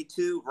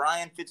 1982.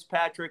 Ryan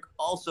Fitzpatrick,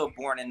 also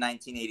born in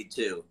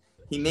 1982.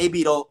 He may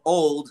be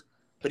old,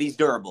 but he's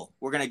durable.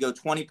 We're going to go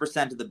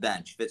 20% to the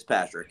bench,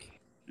 Fitzpatrick.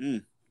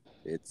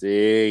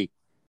 Fitzy.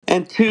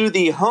 And to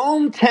the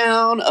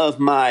hometown of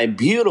my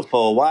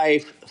beautiful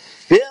wife,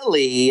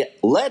 Philly,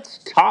 let's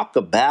talk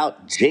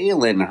about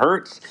Jalen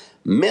Hurts.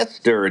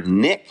 Mr.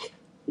 Nick,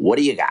 what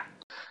do you got?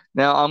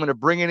 Now I'm going to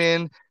bring it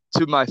in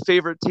to my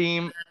favorite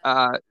team,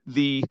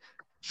 the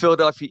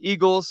Philadelphia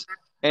Eagles,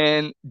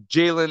 and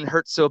Jalen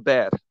Hurts so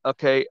bad.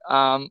 Okay,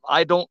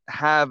 I don't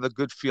have a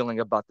good feeling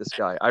about this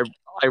guy.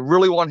 I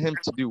really want him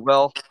to do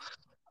well.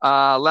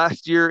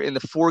 Last year in the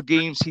 4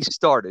 games he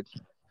started,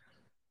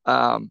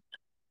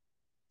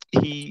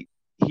 he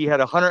had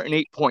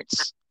 108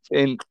 points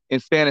in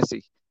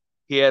fantasy.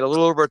 He had a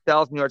little over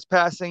 1,000 yards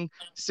passing,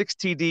 6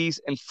 TDs,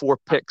 and 4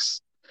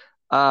 picks.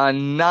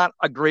 Not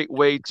a great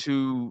way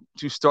to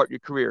start your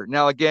career.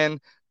 Now, again,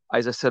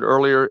 as I said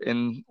earlier,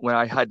 when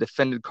I had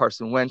defended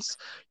Carson Wentz,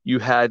 you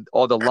had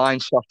all the line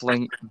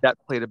shuffling. That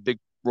played a big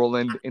role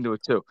into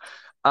it too.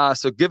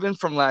 So given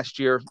from last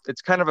year,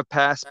 it's kind of a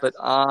pass, but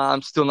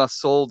I'm still not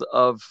sold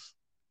of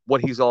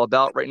what he's all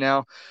about right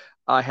now.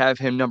 I have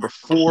him number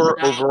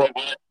 4 overall,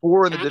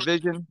 4 in the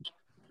division,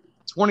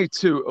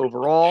 22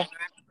 overall.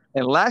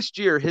 And last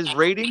year, his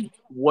rating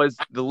was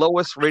the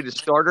lowest rated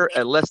starter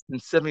at less than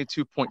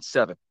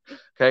 72.7.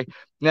 Okay.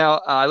 Now,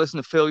 I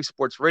listen to Philly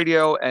sports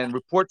radio, and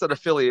reports out of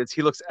Philly is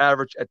he looks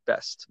average at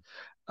best.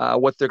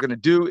 What they're going to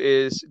do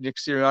is Nick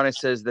Sirianni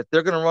says that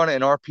they're going to run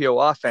an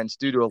RPO offense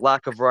due to a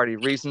lack of variety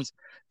of reasons.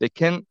 They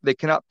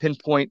cannot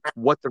pinpoint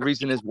what the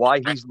reason is why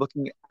he's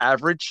looking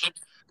average,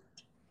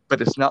 but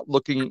it's not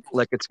looking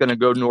like it's going to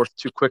go north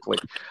too quickly.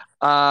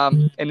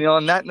 And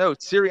on that note,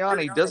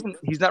 Sirianni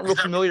he's not real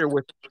familiar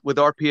with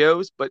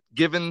RPOs, but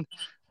given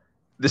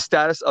the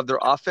status of their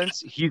offense,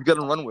 he's going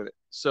to run with it.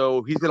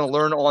 So he's going to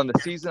learn on the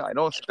season. I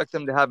don't expect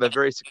them to have a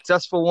very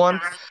successful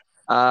one.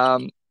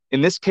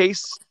 In this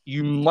case,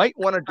 you might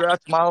want to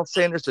draft Miles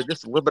Sanders to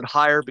just a little bit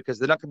higher because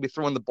they're not going to be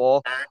throwing the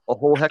ball a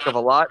whole heck of a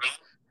lot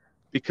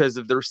because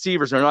of the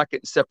receivers are not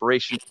getting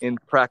separation in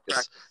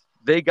practice.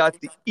 They got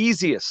the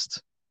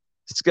easiest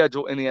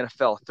schedule in the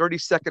NFL,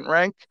 32nd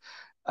rank.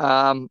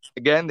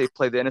 Again, they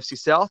play the NFC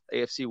South,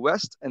 AFC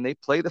West, and they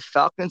play the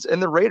Falcons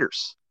and the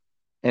Raiders.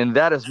 And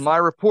that is my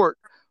report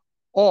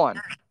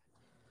on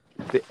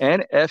the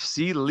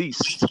NFC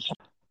least.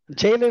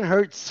 Jalen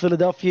Hurts,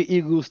 Philadelphia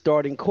Eagles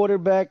starting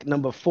quarterback,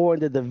 number 4 in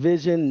the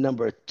division,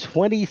 number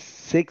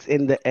 26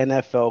 in the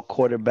NFL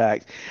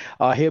quarterbacks.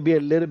 He'll be a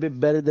little bit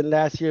better than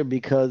last year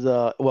because,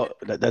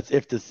 that's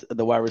if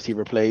the wide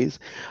receiver plays.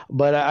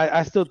 But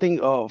I still think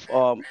of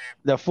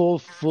the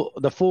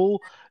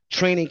full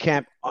training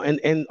camp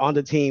and on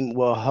the team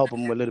will help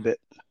him a little bit.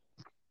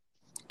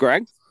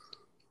 Greg?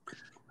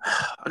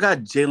 I got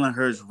Jalen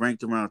Hurts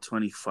ranked around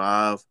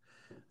 25.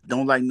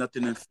 Don't like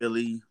nothing in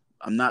Philly.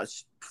 I'm not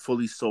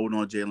fully sold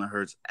on Jalen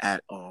Hurts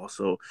at all.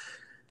 So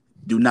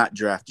do not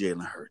draft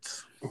Jalen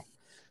Hurts.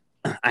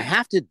 I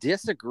have to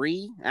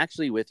disagree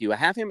actually with you. I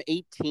have him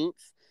 18th.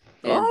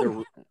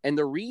 And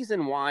the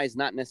reason why is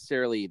not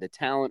necessarily the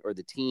talent or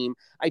the team.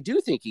 I do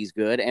think he's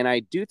good, and I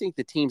do think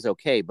the team's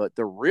okay. But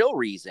the real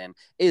reason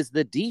is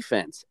the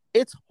defense.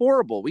 It's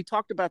horrible. We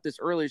talked about this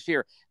earlier this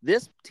year.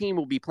 This team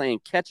will be playing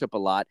catch up a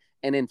lot.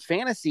 And in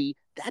fantasy,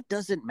 that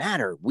doesn't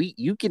matter.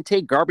 You can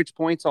take garbage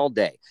points all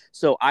day.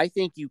 So I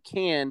think you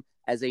can,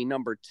 as a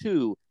number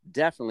 2,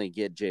 definitely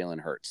get Jalen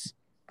Hurts.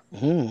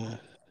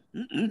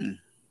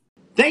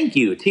 Thank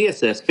you,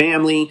 TSS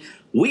family.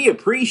 We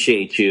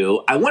appreciate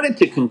you. I wanted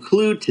to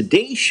conclude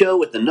today's show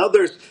with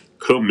another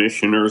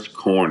Commissioner's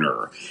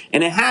Corner.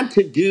 And it had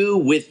to do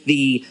with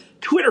the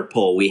Twitter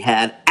poll we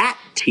had at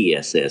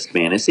TSS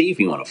Fantasy, if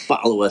you want to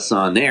follow us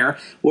on there,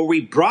 where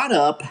we brought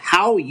up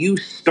how you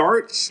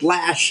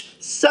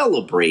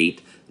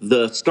start/celebrate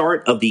the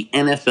start of the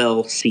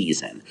NFL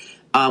season.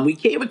 We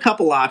gave a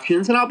couple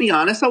options, and I'll be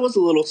honest, I was a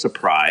little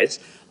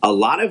surprised. A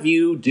lot of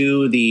you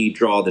do the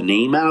draw the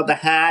name out of the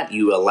hat.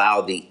 You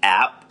allow the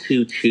app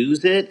to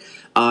choose it.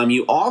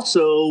 You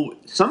also,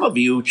 some of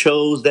you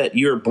chose that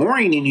you're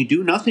boring and you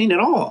do nothing at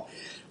all.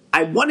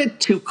 I wanted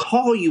to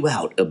call you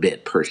out a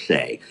bit, per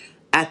se.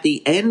 At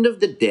the end of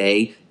the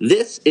day,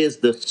 this is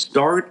the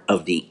start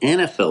of the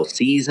NFL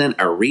season,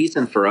 a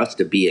reason for us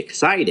to be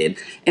excited.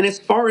 And as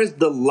far as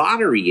the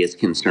lottery is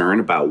concerned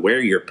about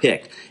where you're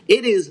picked,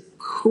 it is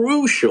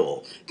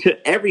crucial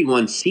to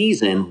everyone's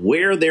season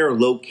where they're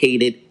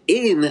located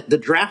in the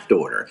draft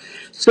order.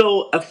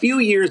 So a few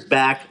years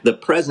back, the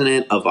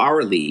president of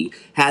our league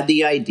had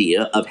the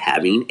idea of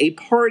having a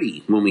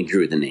party when we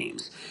drew the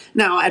names.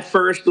 Now, at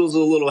first, I was a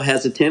little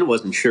hesitant,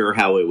 wasn't sure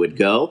how it would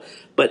go.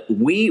 But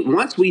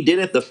once we did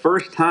it the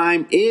first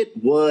time, it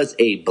was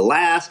a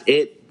blast.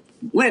 It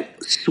went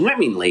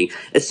swimmingly.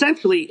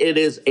 Essentially, it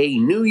is a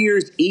New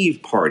Year's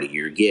Eve party.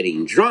 You're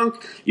getting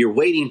drunk. You're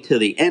waiting till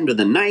the end of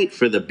the night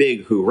for the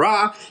big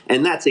hoorah.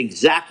 And that's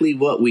exactly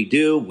what we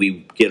do.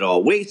 We get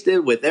all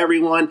wasted with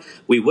everyone.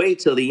 We wait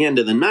till the end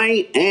of the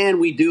night, and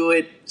we do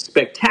it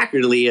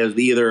spectacularly, as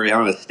either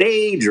on a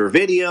stage or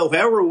video,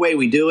 however way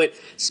we do it.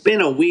 Spin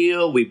a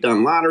wheel. We've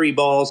done lottery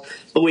balls,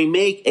 but we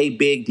make a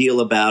big deal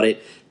about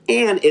it,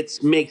 and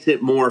it makes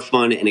it more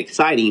fun and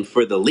exciting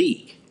for the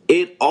league.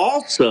 It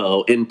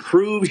also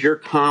improves your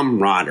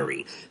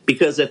camaraderie,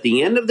 because at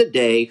the end of the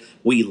day,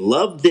 we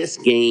love this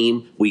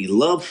game, we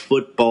love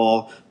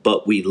football,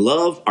 but we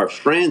love our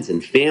friends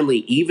and family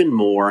even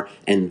more,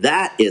 and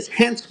that is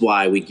hence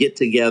why we get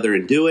together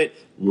and do it.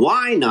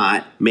 Why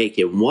not make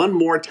it one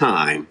more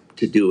time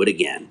to do it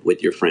again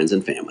with your friends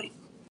and family?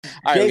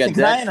 All right, Jason,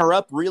 can I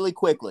interrupt really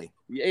quickly?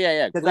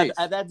 Yeah. Because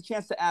I've had the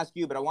chance to ask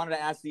you, but I wanted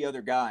to ask the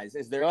other guys.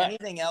 Is there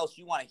anything else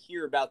you want to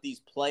hear about these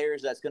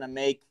players that's going to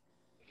make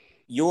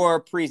your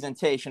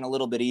presentation a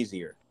little bit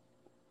easier?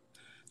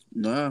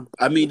 No,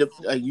 I mean,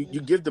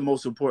 you give the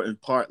most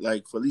important part,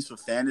 like for at least for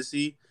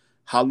fantasy,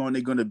 how long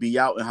they're going to be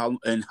out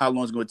and how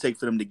long it's going to take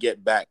for them to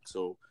get back.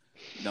 So,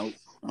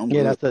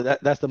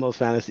 that's the most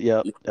fantasy.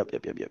 Yep.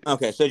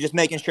 Okay, so just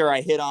making sure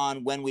I hit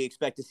on when we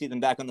expect to see them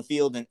back on the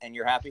field, and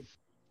you're happy.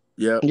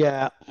 Yeah.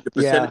 The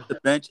percentage of the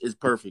bench is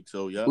perfect.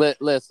 So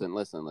Listen.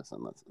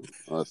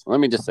 Let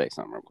me just say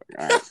something real quick.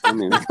 All right. I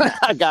mean,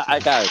 I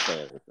gotta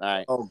say this. All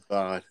right. Oh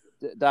God.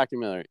 Dr.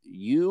 Miller,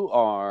 you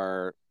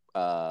are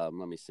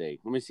let me see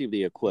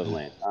the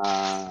equivalent.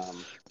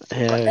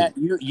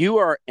 You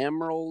are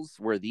emeralds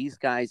where these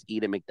guys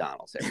eat at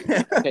McDonald's every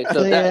day. Okay,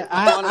 so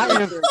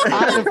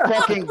I am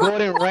fucking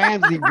Gordon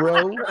Ramsay,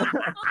 bro.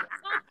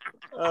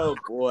 Oh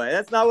boy,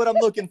 that's not what I'm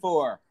looking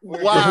for.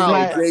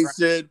 Wow,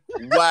 Jason.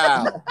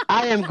 Wow.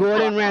 I am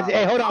Gordon Ramsay.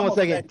 Hey, hold on one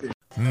second.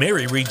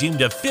 Mary redeemed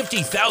a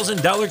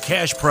 $50,000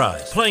 cash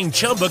prize playing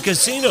Chumba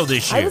Casino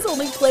this year. I was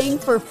only playing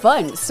for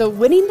fun, so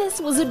winning this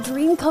was a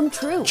dream come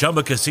true.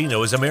 Chumba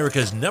Casino is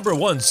America's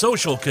 #1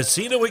 social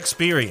casino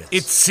experience.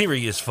 It's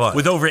serious fun.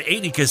 With over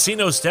 80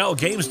 casino-style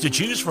games to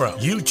choose from,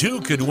 you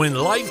too could win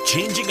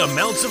life-changing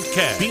amounts of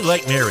cash. Be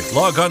like Mary.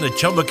 Log on to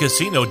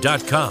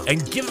ChumbaCasino.com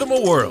and give them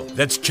a whirl.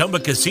 That's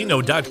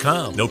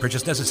ChumbaCasino.com. No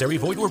purchase necessary.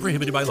 Void or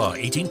prohibited by law.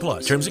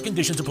 18+. Terms and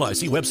conditions apply.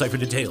 See website for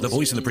details. The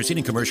voice in the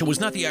preceding commercial was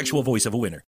not the actual voice of a winner.